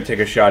we were going to take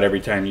a shot every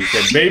time you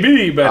said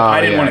 "baby," but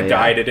I didn't yeah, want to yeah.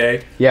 die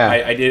today. Yeah.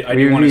 I did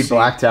We want would to be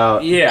blacked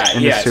out. Yeah,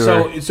 in the yeah.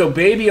 sewer. So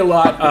baby a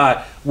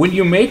lot. When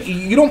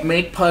you don't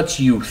make putts,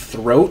 you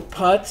throat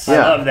putts. I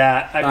Yeah. love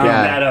that. I picked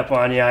Yeah. that up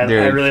on you. I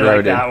Dude, really like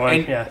throated. that one.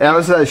 And- Yeah. That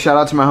was a shout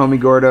out to my homie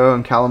Gordo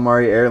and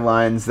Calamari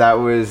Airlines. That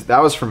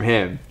was from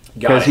him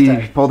because Got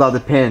it. he pulled out the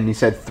pen. And he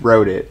said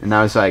 "throat it," and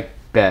I was like,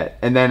 "Bet."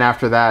 And then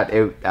after that,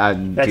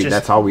 just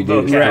that's all we do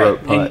is vocab. throat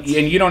And, putts.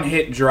 and you don't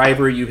hit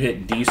driver, you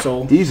hit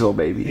diesel. Diesel,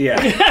 baby. Yeah.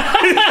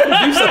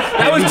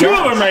 That was two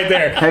of them right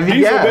there. Heavy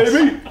Diesel, gas.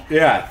 baby.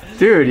 Yeah.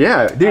 Dude,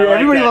 yeah. Dude, I like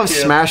everybody that loves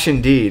too. Smash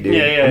and D, dude. Yeah,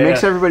 yeah, it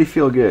makes yeah. everybody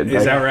feel good.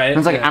 Is that right?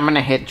 It's like, Yeah. I'm going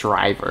to hit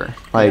driver.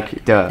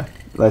 Like, duh.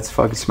 let's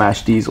fucking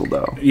smash Diesel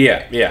though.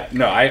 Yeah.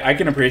 No, I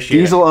can appreciate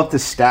Diesel up the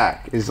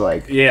stack is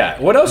like. Yeah.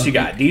 What else you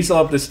got? Diesel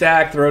up the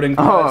stack, throw it in.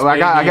 Oh, I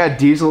got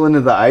Diesel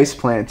into the ice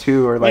plant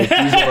too, or like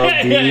Diesel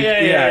OD.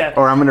 Yeah.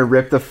 Or I'm gonna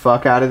rip the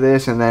fuck out of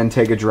this and then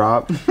take a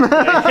drop.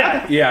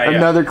 Yeah.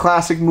 Another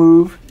classic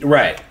move.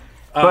 Right.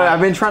 But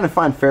I've been trying to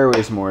find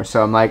fairways more,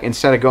 so I'm like,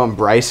 instead of going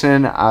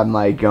Bryson, I'm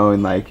like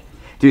going like,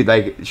 dude,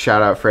 like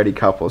shout out Freddie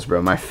Couples, bro.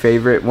 One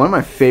of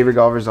my favorite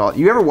golfers.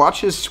 You ever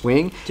watch his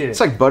swing? Dude. It's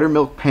like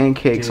buttermilk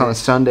pancakes on a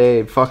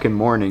Sunday fucking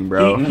morning,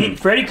 bro.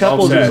 Freddie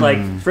Couples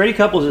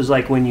is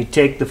like when you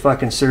take the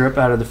fucking syrup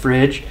out of the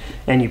fridge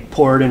and you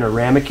pour it in a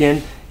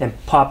ramekin and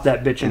pop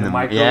that bitch in the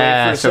microwave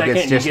for a so it second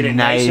gets and you just get it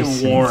nice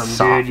nice and warm, and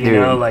soft, dude. You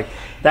know, like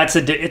it's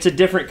a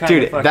different kind of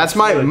Dude, fucking that's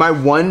fluid. my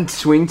one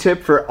swing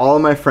tip for all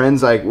of my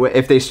friends. Like,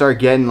 if they start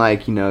getting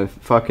like, you know,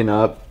 fucking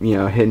up, you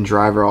know, hitting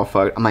driver all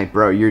fucked, I'm like,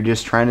 bro, you're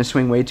just trying to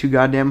swing way too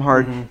goddamn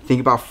hard. Think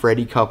about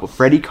Freddie Couples.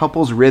 Freddie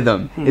Couples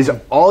rhythm is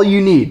all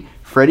you need.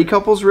 Freddie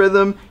Couples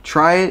rhythm.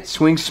 Try it.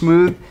 Swing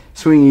smooth.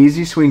 Swing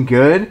easy. Swing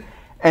good.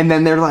 And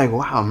then they're like,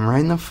 wow, I'm right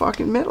in the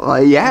fucking middle.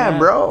 Like, yeah,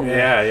 bro.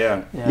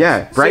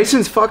 Yeah.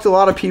 Bryson's fucked a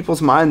lot of people's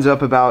minds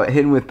up about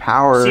hitting with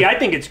power. See, I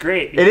think it's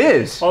great. It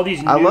is. All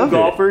these new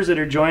golfers that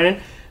are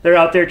joining, they're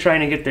out there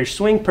trying to get their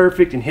swing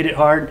perfect and hit it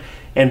hard.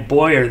 And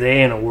boy, are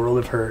they in a world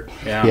of hurt.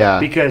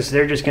 Yeah. Because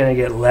they're just going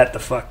to get let the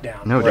fuck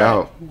down. No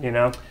doubt. You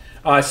know?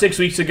 6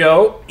 weeks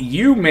ago,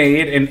 you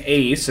made an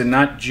ace, and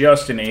not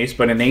just an ace,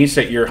 but an ace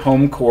at your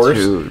home course.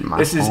 Dude, my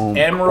This is home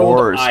Emerald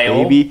course,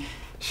 Isle. baby.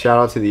 Shout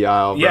out to the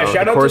Isle, bro. Yeah,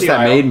 shout out to course the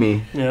that Isle. made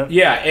me.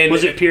 Yeah. And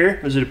Was it pure?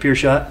 Was it a pure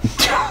shot?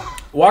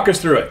 walk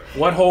us through it.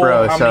 What hole?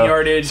 Bro, how many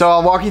yardage? So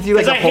I'll walk you through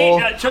like the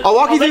whole. I'll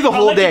walk you through the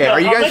whole day. Are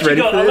you guys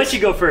ready for this? I'll let you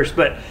go first,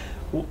 but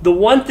the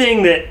one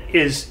thing that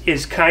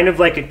is kind of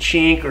like a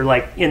chink or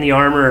like in the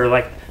armor or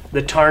like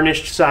the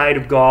tarnished side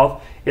of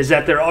golf is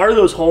that there are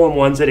those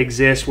hole-in-ones that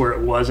exist where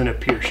it wasn't a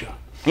pure shot.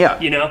 Yeah,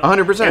 You know?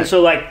 100%. And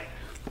so like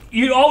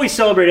you always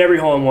celebrate every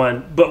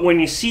hole-in-one, but when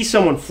you see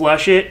someone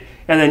flush it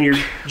and then you're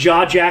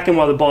jaw jacking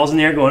while the ball's in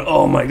the air going,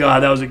 oh my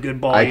god, that was a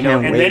good ball, I you know?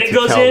 can't And wait then it to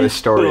goes tell in, this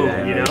story boom,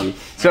 then, you know? baby.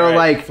 So All right,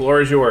 like,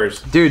 floor is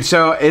yours. dude.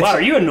 So it's Wow,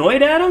 are you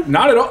annoyed at him?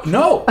 Not at all.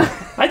 No.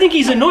 I think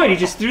he's annoyed. He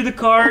just threw the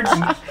cards.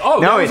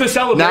 Oh, that was a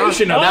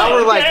celebration. Now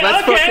we're like,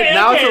 let's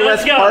it's a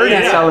let's go. party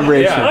Yeah.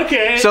 celebration. Yeah.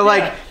 Okay. So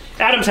like,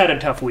 Adam's had a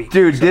tough week.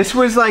 dude, this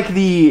was like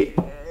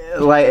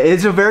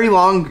it's a very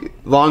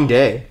long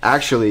day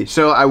actually.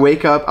 So I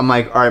wake up, I'm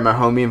like, all right, my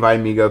homie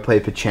invited me to go play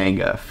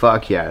pachanga.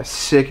 Fuck yeah,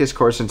 sickest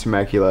course in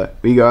Temecula.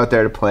 We go out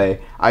there to play.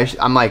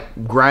 I'm like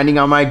grinding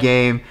on my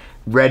game,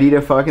 ready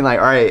to fucking like,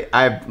 all right,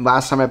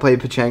 last time I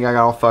played pachanga I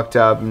got all fucked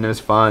up and it was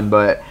fun,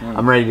 but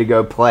I'm ready to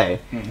go play.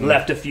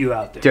 Left a few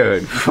out there.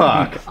 Dude,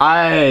 fuck.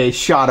 I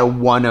shot a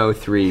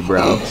 103,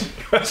 bro.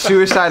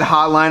 Suicide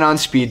hotline on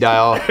speed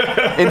dial.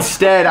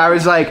 Instead, I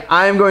was like,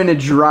 I'm going to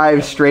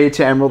drive straight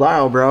to Emerald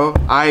Isle, bro.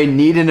 I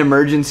need an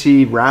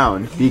emergency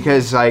round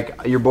because, like,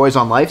 your boy's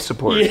on life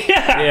support.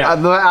 Yeah.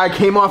 I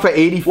came off at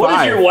 85. What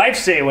does your wife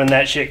say when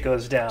that shit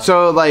goes down?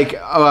 So, like,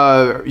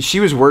 she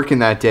was working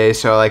that day,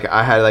 so, like,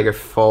 I had, like, a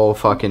full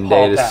fucking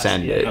day to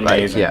send it.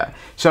 Amazing. Like, yeah.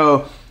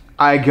 So,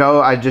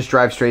 I just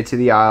drive straight to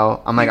the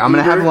Isle. I'm like, I'm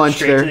going to have lunch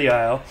straight there. to the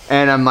aisle.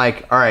 And I'm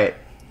like, all right,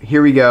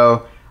 here we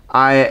go.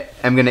 I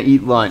am going to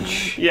eat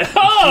lunch. Yeah.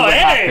 Oh,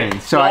 hey.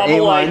 happens. So I ate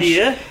Novel lunch.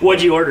 idea.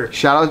 What'd you order?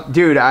 Shout out,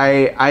 dude,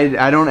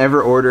 I don't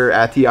ever order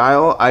at the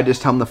Isle. I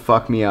just tell them to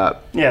fuck me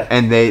up. Yeah.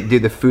 And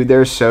the food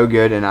there is so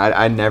good, and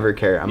I never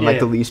care. I'm like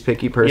the least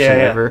picky person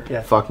ever.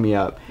 Yeah. Fuck me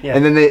up. Yeah.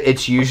 And then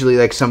it's usually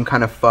like some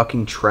kind of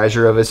fucking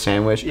treasure of a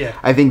sandwich. Yeah.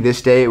 I think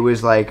this day it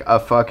was like a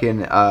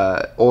fucking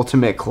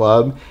ultimate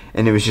club,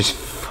 and it was just,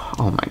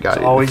 oh my god,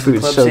 It's always the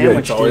food's club so sandwich. good.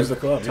 It's always the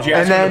club. Did you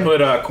ask And him to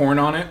put corn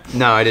on it?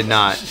 No, I did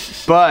not.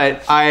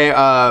 But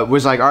I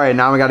was like, all right,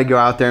 now I got to go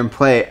out there and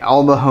play.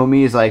 All the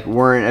homies like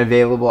weren't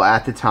available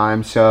at the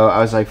time, so I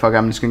was like, fuck,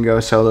 I'm just gonna go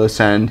solo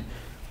send,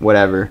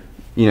 whatever,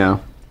 you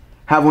know.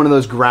 Have one of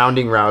those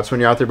grounding routes when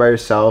you're out there by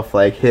yourself,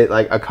 like hit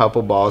like a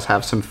couple balls,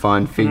 have some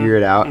fun, figure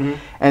it out.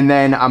 And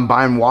then I'm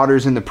buying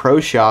waters in the pro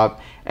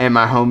shop, and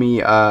my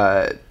homie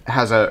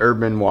has a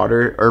Urban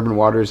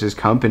Water is his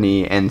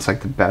company, and it's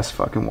like the best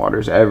fucking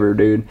waters ever,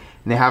 dude.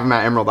 And they have them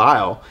at Emerald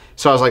Isle.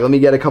 So I was like, let me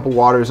get a couple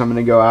waters. I'm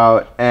gonna go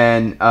out.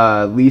 And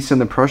Lisa in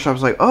the pro shop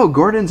was like, oh,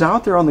 Gordon's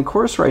out there on the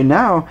course right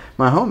now,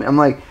 my homie. I'm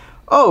like,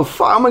 oh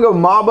fuck, I'm gonna go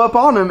mob up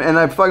on him. And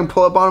I fucking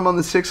pull up on him on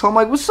the 6th hole. I'm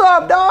like, what's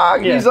up, dog?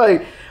 And he's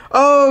like,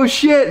 oh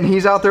shit. And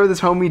he's out there with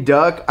his homie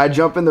Duck. I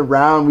jump in the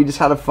round. We just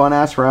had a fun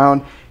ass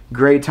round.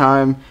 Great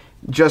time.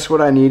 Just what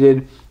I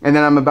needed. And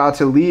then I'm about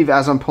to leave.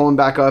 As I'm pulling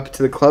back up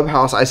to the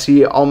clubhouse, I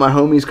see all my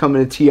homies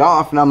coming to tee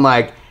off, and I'm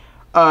like,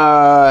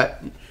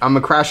 I'm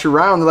gonna crash your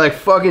round. They're like,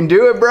 fucking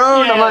do it,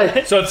 bro. And I'm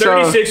like, so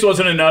 36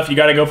 wasn't enough. You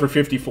got to go for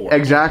 54.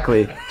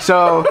 Exactly.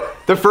 So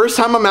the first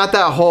time I'm at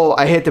that hole,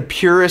 I hit the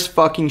purest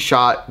fucking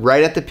shot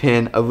right at the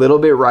pin, a little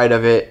bit right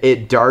of it.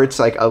 It darts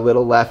like a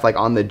little left, like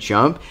on the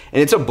jump,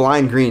 and it's a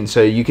blind green,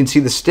 so you can see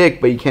the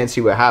stick, but you can't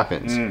see what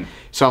happens.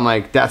 So I'm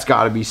like, that's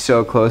got to be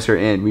so close or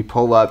in. We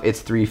pull up, it's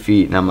 3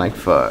 feet, and I'm like,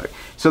 fuck.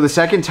 So the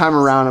second time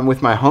around, I'm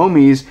with my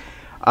homies.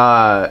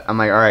 I'm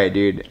like, all right,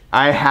 dude.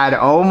 I had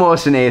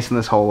almost an ace in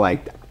this hole.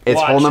 Like, it's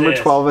Watch hole number this.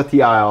 12 at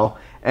the aisle.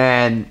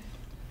 And,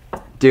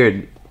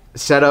 dude,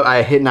 set up.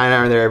 I hit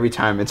 9-iron there every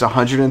time. It's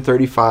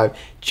 135,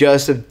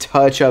 just a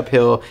touch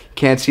uphill.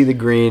 Can't see the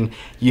green.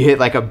 You hit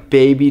like a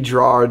baby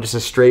draw, just a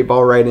straight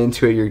ball right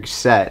into it. You're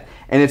set.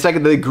 And it's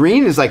like the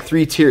green is like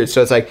 3 tiers.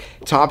 So it's like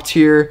top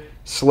tier,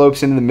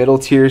 slopes into the middle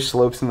tier,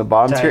 slopes in the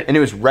bottom tier. And it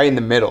was right in the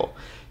middle.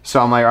 So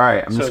I'm like, all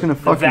right, I'm just going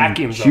to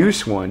fucking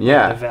juice one.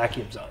 Yeah. The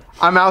vacuum's on.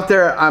 I'm out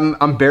there.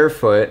 I'm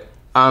barefoot.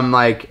 I'm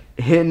like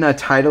hitting a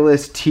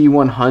Titleist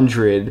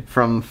T100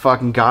 from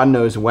fucking God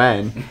knows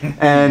when.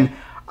 And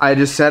I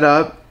just set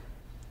up.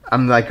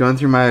 I'm like going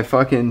through my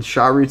fucking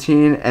shot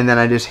routine. And then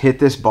I just hit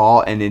this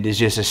ball. And it is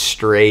just a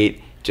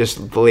straight,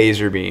 just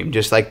laser beam.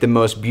 Just like the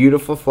most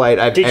beautiful flight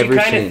I've ever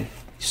seen.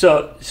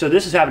 So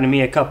this has happened to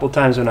me a couple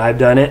times when I've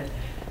done it.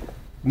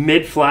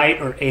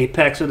 Mid-flight or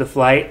apex of the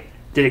flight,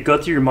 did it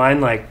go through your mind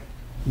like,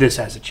 this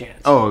has a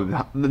chance? Oh,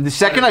 the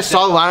second I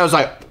saw the line, I was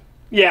like...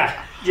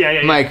 Yeah.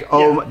 I'm like,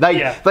 oh,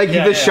 yeah,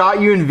 the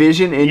shot you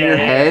envision in your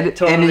head,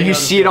 totally, and then you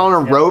see it on a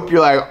rope, you're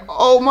like,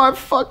 oh my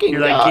fucking God.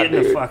 You're like, get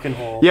in the fucking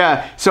hole.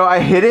 Yeah, so I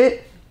hit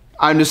it.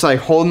 I'm just like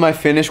holding my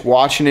finish,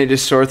 watching it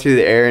just soar through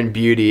the air in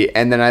beauty,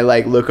 and then I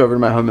like look over to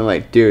my homie and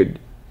like, dude,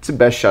 it's the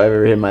best shot I've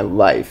ever hit in my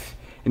life.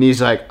 And he's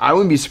like, I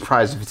wouldn't be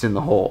surprised if it's in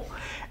the hole.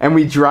 And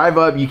we drive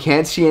up, you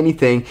can't see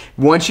anything.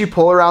 Once you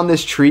pull around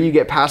this tree, you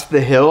get past the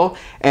hill,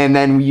 and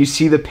then you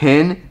see the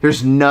pin.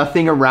 There's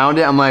nothing around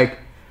it. I'm like,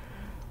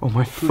 oh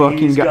my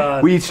fucking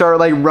God. We start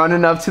like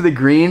running up to the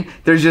green.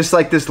 There's just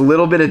like this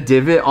little bit of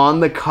divot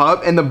on the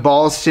cup, and the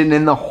ball's sitting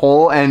in the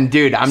hole. And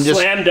dude, I'm just...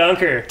 Slam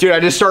dunker. Dude, I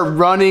just start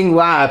running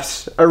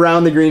laps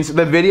around the greens.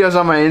 The video's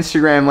on my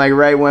Instagram, like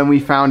right when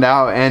we found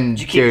out. And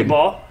did you keep the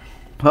ball?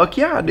 Fuck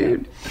yeah,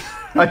 dude.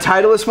 A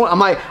Titleist one. I'm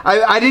like,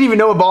 I didn't even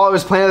know what ball I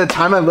was playing at the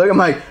time. I look, I'm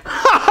like,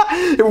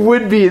 it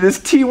would be this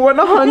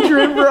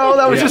T100, bro.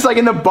 That was just like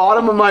in the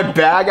bottom of my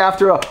bag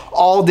after a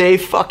all-day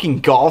fucking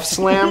golf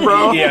slam,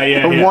 bro.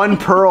 Yeah. One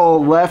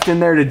pearl left in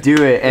there to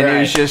do it, and it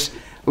was just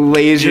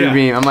laser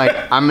beam. I'm like,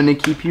 I'm gonna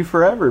keep you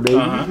forever, baby.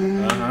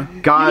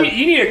 God,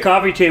 you need a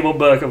coffee table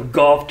book of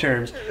golf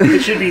terms.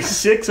 It should be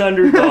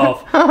 600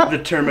 golf,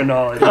 the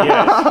terminology.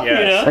 Yes. You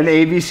know? An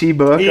ABC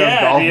book of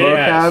golf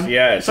vocab.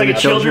 Yes. It's like a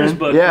children's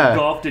book for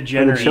golf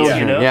degenerates.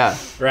 You know? Yeah.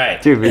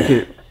 Right. Dude, we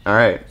could. All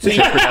right. So you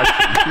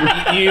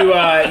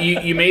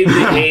made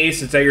the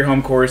ace. It's at your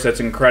home course. That's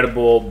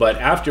incredible. But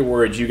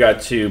afterwards, you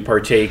got to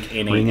partake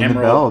in an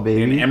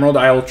Emerald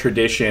Isle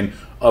tradition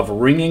of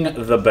ringing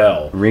the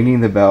bell.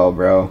 Ringing the bell,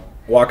 bro.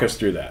 Walk us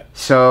through that.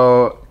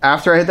 So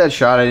after I hit that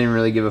shot, I didn't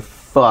really give a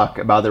fuck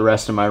about the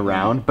rest of my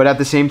round. But at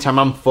the same time,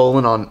 I'm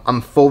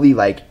fully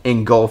like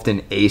engulfed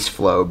in ace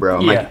flow, bro.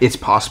 I'm like, it's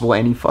possible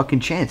any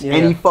fucking chance.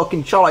 Any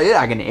fucking shot I hit,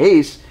 I can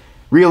ace.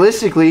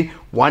 Realistically,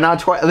 why not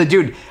twice?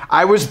 Dude,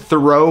 I was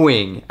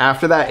throwing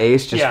after that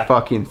ace, just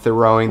fucking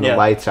throwing the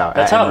lights out.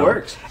 That's how it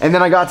works. And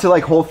then I got to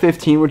like hole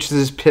 15, which is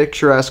this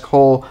picturesque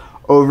hole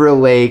over a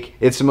lake.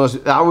 It's the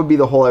most, that would be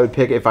the hole I would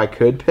pick if I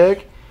could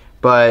pick.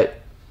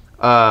 But,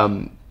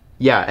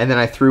 yeah, and then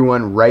I threw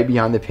one right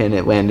beyond the pin.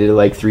 It landed at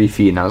like 3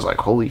 feet, and I was like,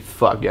 holy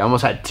fuck, dude. I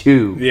almost had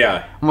 2.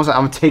 Yeah. I'm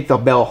going to take the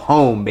bell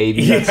home,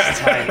 baby. That's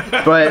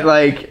tight. But,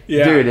 like,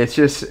 dude, it's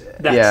just,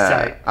 that's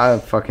tight. I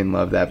fucking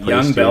love that place,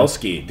 Young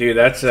Bowski. Dude,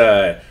 that's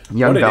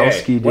Young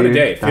Bowski, dude. What a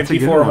day.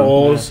 54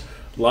 holes,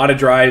 a lot of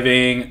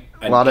driving,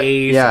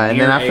 ace. Yeah, and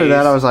then after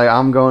that, I was like,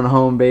 I'm going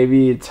home,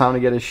 baby. It's time to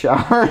get a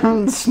shower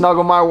and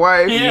snuggle my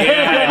wife.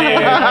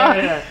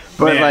 Yeah, dude.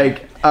 But,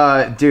 like...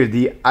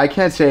 dude, I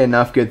can't say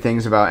enough good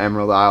things about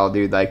Emerald Isle,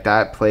 dude. Like,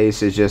 that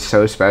place is just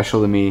so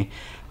special to me.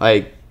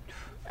 Like,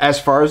 as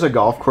far as a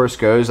golf course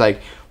goes,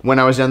 like, when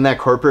I was on that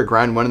corporate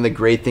grind, one of the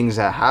great things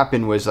that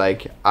happened was,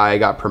 like, I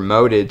got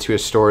promoted to a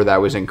store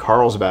that was in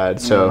Carlsbad.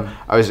 So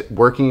I was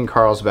working in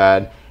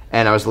Carlsbad,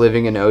 and I was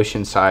living in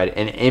Oceanside,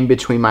 and in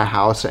between my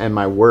house and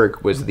my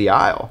work was the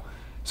Isle.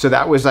 So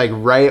that was, like,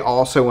 right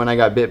also when I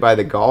got bit by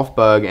the golf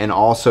bug, and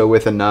also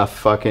with enough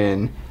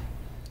fucking...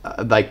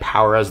 like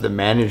power as the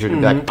manager to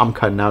be like, I'm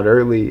cutting out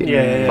early.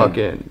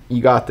 Fucking, you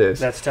got this.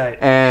 That's tight.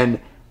 And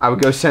I would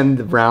go send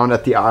the round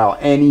at the Isle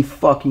any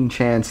fucking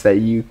chance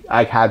that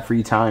I had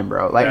free time,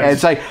 bro. Like,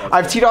 it's like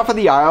I've teed off at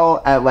the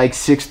Isle at like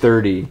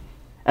 6:30.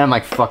 And I'm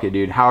like, fuck it,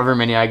 dude. However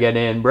many I get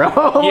in, bro.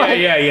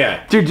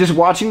 Yeah. Dude, just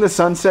watching the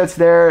sunsets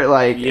there,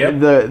 like,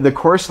 the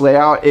course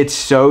layout, it's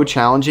so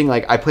challenging.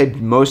 Like, I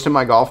played most of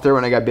my golf there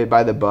when I got bit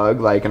by the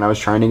bug, like, and I was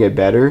trying to get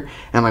better. And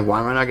I'm like, why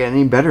am I not getting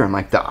any better? I'm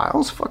like, the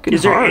Isle's fucking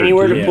Is there hard,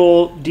 anywhere dude. to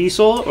pull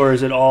diesel, or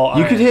is it all iron?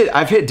 You could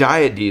I've hit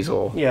diet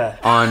diesel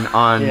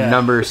on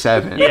number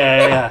 7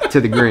 to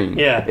the green.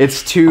 Yeah.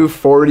 It's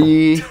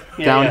 240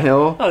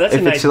 downhill. Oh, that's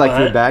if a nice it's like to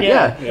the bunt. back.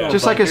 Yeah.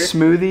 Just like a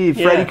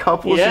smoothie. Freddie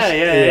Couples.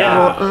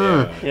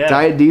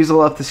 Diet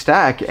Diesel up the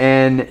stack,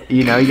 and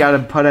you got to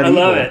put at I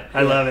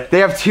eagle. love it. They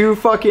have two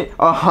fucking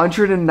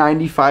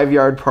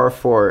 195-yard par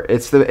 4.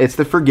 It's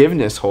the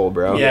forgiveness hole,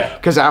 bro. Yeah.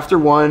 Because after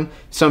one,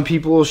 some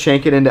people will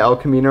shank it into El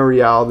Camino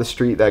Real, the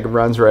street that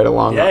runs right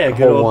along good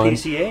hole old one.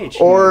 PCH.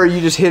 Or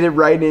you just hit it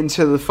right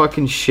into the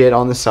fucking shit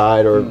on the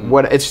side, or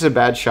what? It's just a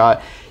bad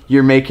shot.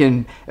 You're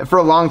making, for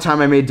a long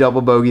time I made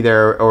double bogey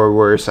there or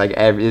worse. Like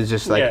it's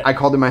just like I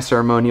called it my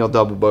ceremonial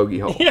double bogey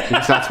hole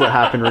because that's what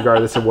happened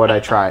regardless of what I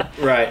tried.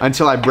 Right.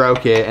 Until I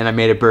broke it and I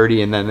made a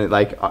birdie, and then it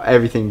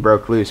everything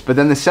broke loose. But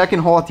then the second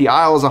hole at the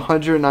Isle is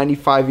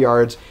 195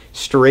 yards,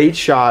 straight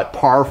shot,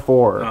 par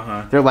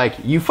 4. They're like,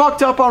 you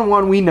fucked up on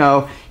one, we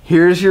know.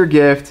 Here's your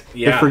gift,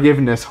 the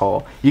forgiveness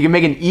hole. You can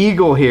make an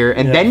eagle here,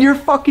 and then you're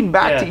fucking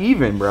back to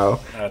even, bro.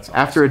 That's awesome.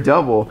 After a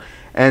double.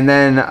 And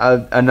then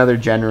another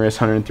generous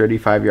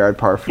 135-yard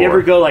par 4. You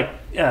ever go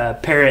like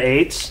pair of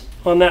 8s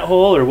on that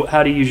hole, or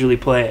how do you usually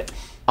play it?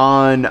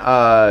 On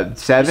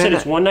 7. You said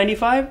it's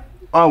 195?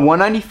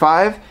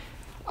 195.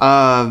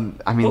 I mean,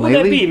 what would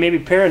lately, that be? Maybe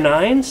pair of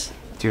 9s?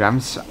 Dude,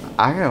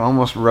 I could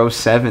almost row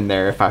 7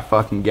 there if I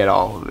fucking get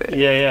all of it.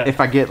 Yeah. If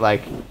I get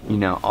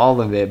all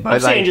of it. But I'm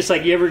saying just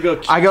like you ever go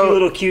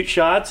cute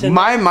shots.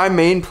 My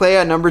main play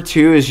at number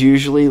 2 is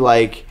usually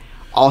like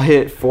I'll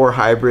hit 4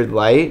 hybrid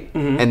light,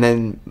 and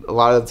then a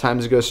lot of the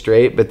times it goes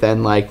straight, but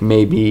then like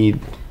maybe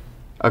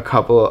a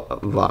lot of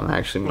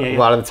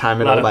the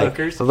time it'll like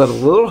a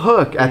little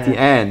hook at the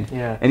end,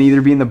 and either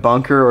be in the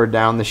bunker or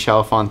down the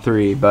shelf on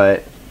 3.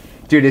 But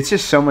dude, it's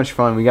just so much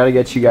fun. We got to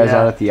get you guys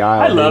out at the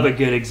Isle. I love a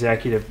good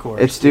executive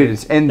course. They're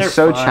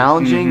so fun.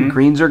 Challenging.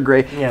 Greens are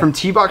great. From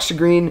tee box to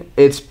green,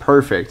 it's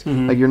perfect.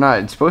 Like you're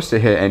not supposed to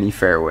hit any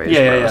fairways,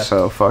 bro.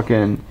 So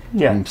fucking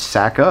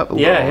sack up a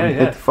little and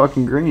hit the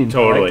fucking green.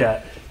 Totally. I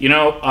like that.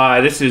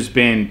 This has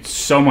been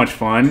so much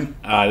fun.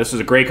 This was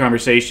a great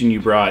conversation.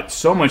 You brought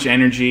so much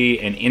energy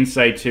and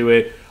insight to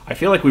it. I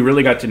feel like we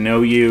really got to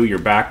know you, your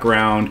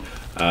background,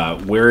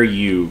 where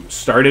you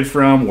started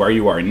from, where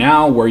you are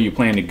now, where you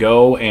plan to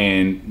go,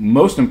 and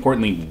most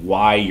importantly,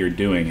 why you're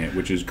doing it,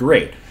 which is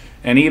great.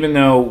 And even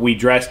though we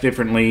dress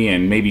differently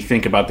and maybe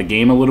think about the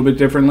game a little bit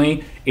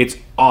differently, it's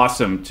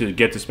awesome to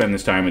get to spend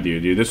this time with you,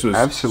 dude. This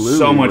was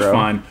so much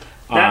fun.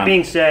 That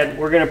being said,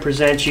 we're going to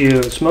present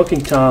you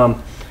Smoking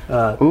Tom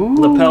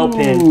lapel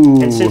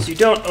pin, and since you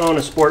don't own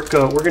a sport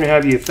coat, we're going to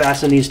have you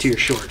fasten these to your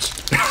shorts.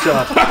 So,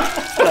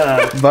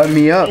 button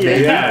me up,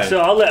 baby. Yeah. So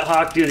I'll let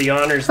Hawk do the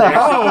honors there.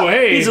 Oh,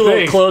 hey, he's a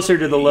little closer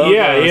to the logo.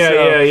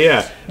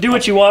 Yeah. Do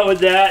what you want with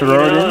that.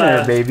 Throw it in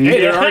there, baby.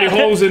 Hey, there are already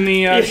holes in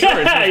the shorts.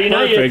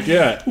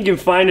 Perfect. You can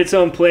find its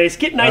own place.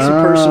 Get nice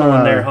and personal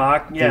in there,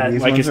 Hawk. Yeah,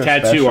 dude, like his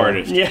tattoo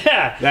artist.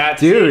 Yeah,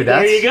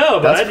 there you go,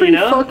 bud. Pretty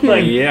fucking,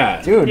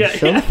 dude.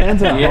 Show the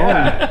fans at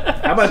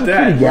home. How about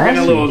that? We're getting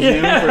a little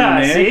zoom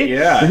from Nick.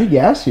 Yeah, pretty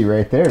gassy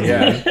right there,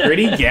 man.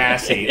 Pretty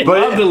gassy.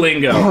 Love the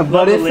lingo.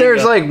 But if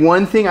there's like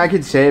one thing I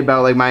could say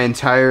about like my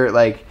entire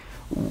like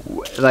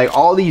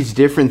all these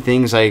different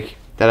things like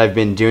that I've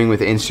been doing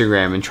with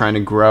Instagram and trying to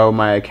grow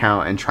my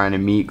account and trying to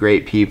meet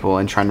great people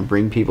and trying to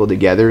bring people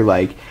together,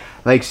 like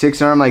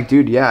 6 arm, like,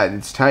 dude, yeah,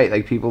 it's tight.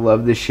 Like, people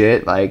love this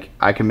shit. Like,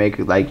 I can make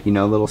like,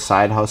 little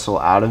side hustle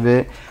out of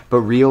it. But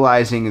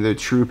realizing the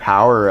true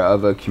power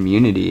of a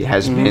community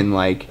has been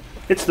like,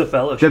 it's the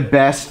fellowship. The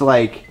best,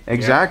 like,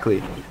 exactly.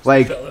 It's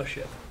like the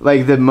fellowship.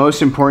 Like the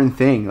most important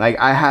thing. Like,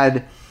 I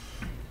had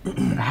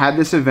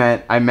this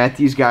event. I met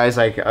these guys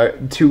like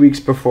 2 weeks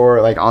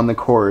before, like on the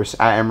course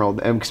at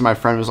Emerald, and because my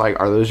friend was like,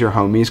 "Are those your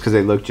homies?" Because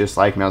they look just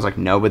like me. I was like,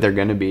 "No, but they're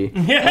gonna be."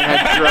 And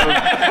I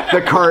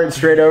drove the cart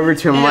straight over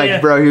to him. I'm like,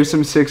 "Bro, here's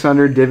some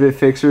 600 divot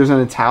fixers and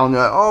a towel." And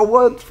they're like, "Oh,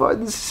 what? Fuck,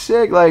 this is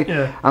sick!" Like,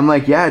 I'm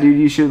like, "Yeah, dude,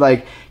 you should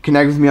like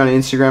connect with me on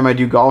Instagram. I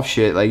do golf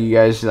shit. Like, you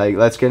guys like,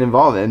 let's get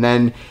involved." And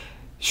then,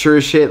 sure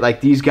as shit, like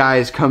these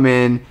guys come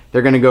in.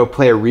 They're gonna go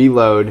play a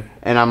reload,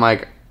 and I'm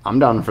like, I'm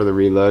down for the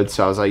reload.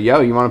 So I was like, yo,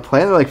 you want to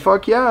play? They're like,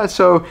 fuck yeah.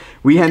 So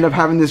we end up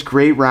having this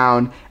great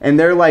round, and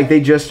they're like, they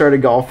just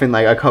started golfing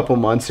like a couple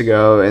months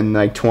ago and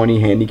like 20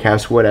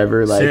 handicaps,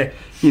 whatever, like,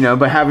 sick.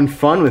 But having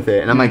fun with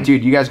it. And I'm like,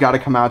 dude, you guys got to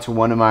come out to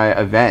one of my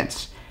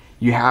events.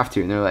 You have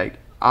to. And they're like,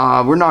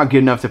 we're not good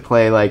enough to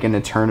play like in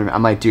a tournament.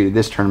 I'm like, dude,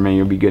 this tournament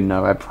you'll be good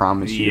enough. I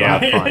promise you. You'll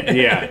have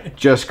fun.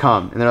 Just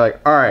come. And they're like,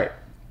 all right,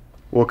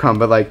 we'll come.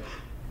 But like,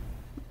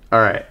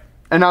 all right.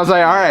 And I was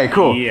like, all right,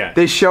 cool.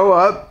 They show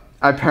up.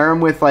 I pair them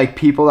with like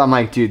people that I'm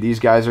like, dude, these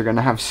guys are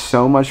gonna have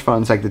so much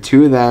fun. It's like the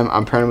two of them.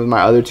 I'm pairing them with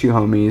my other 2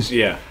 homies.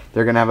 Yeah,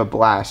 they're gonna have a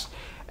blast.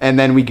 And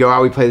then we go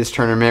out, we play this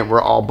tournament.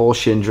 We're all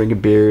bullshitting, drinking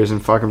beers,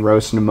 and fucking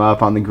roasting them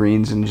up on the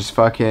greens, and just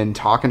fucking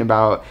talking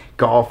about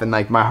golf. And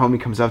like my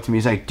homie comes up to me,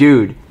 he's like,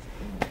 dude,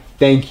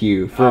 thank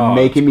you for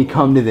making me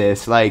come to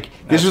this. Like,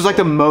 this was like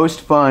the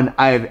most fun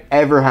I've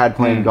ever had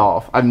playing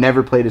golf. I've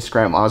never played a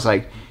scramble. I was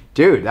like,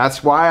 dude,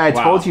 that's why I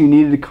told you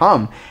needed to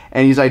come.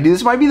 And he's like, dude,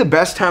 this might be the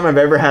best time I've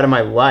ever had in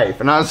my life.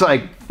 And I was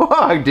like,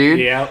 fuck, dude.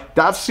 Yeah.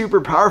 That's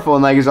super powerful.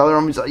 And like his other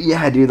homies like,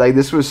 yeah, dude, like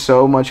this was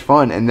so much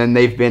fun. And then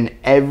they've been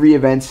every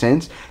event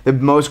since. The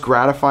most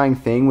gratifying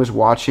thing was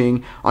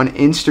watching on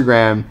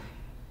Instagram,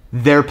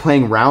 they're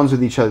playing rounds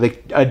with each other.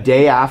 Like a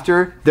day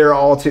after, they're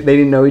all they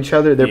didn't know each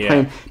other. They're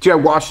playing. Dude, I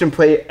watched them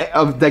play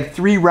like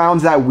 3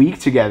 rounds that week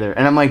together,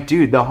 and I'm like,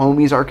 dude, the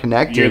homies are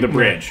connected. You're the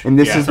bridge, and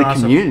this is the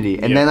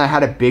community. And then I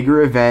had a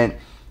bigger event,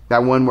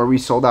 that one where we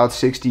sold out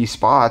 60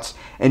 spots,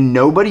 and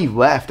nobody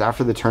left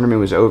after the tournament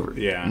was over.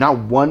 Yeah, not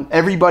one.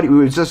 Everybody. It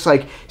was just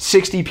like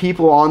 60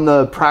 people on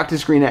the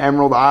practice green at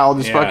Emerald Isle,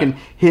 just fucking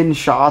hitting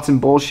shots and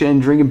bullshit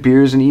and drinking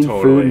beers and eating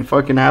food and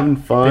fucking having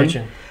fun.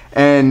 Bitchin'.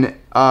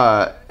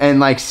 And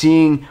like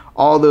seeing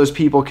all those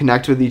people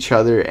connect with each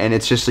other, and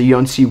it's just you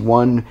don't see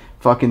one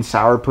fucking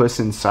sourpuss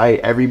in sight.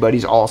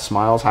 Everybody's all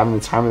smiles, having the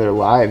time of their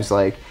lives.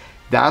 Like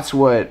that's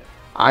what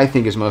I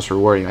think is most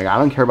rewarding. Like I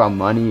don't care about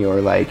money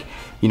or like,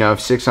 you know, if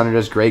 600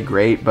 does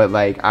great, but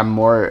like I'm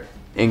more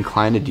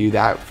inclined to do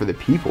that for the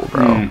people,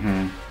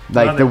 bro.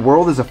 Like the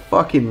world is a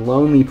fucking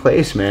lonely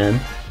place, man.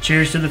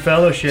 Cheers to the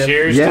fellowship.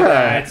 Cheers to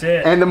that. That's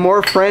it. And the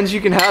more friends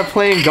you can have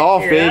playing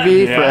golf,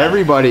 baby, for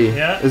everybody is a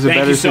better situation.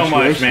 Thank you so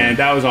much, man.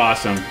 That was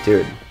awesome.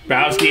 Dude.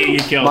 Bowski, you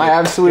killed it. My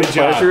absolute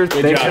pleasure.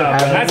 Good job.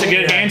 That's a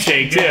good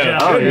handshake, too.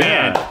 Good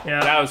man.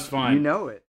 Yeah. That was fun. You know it.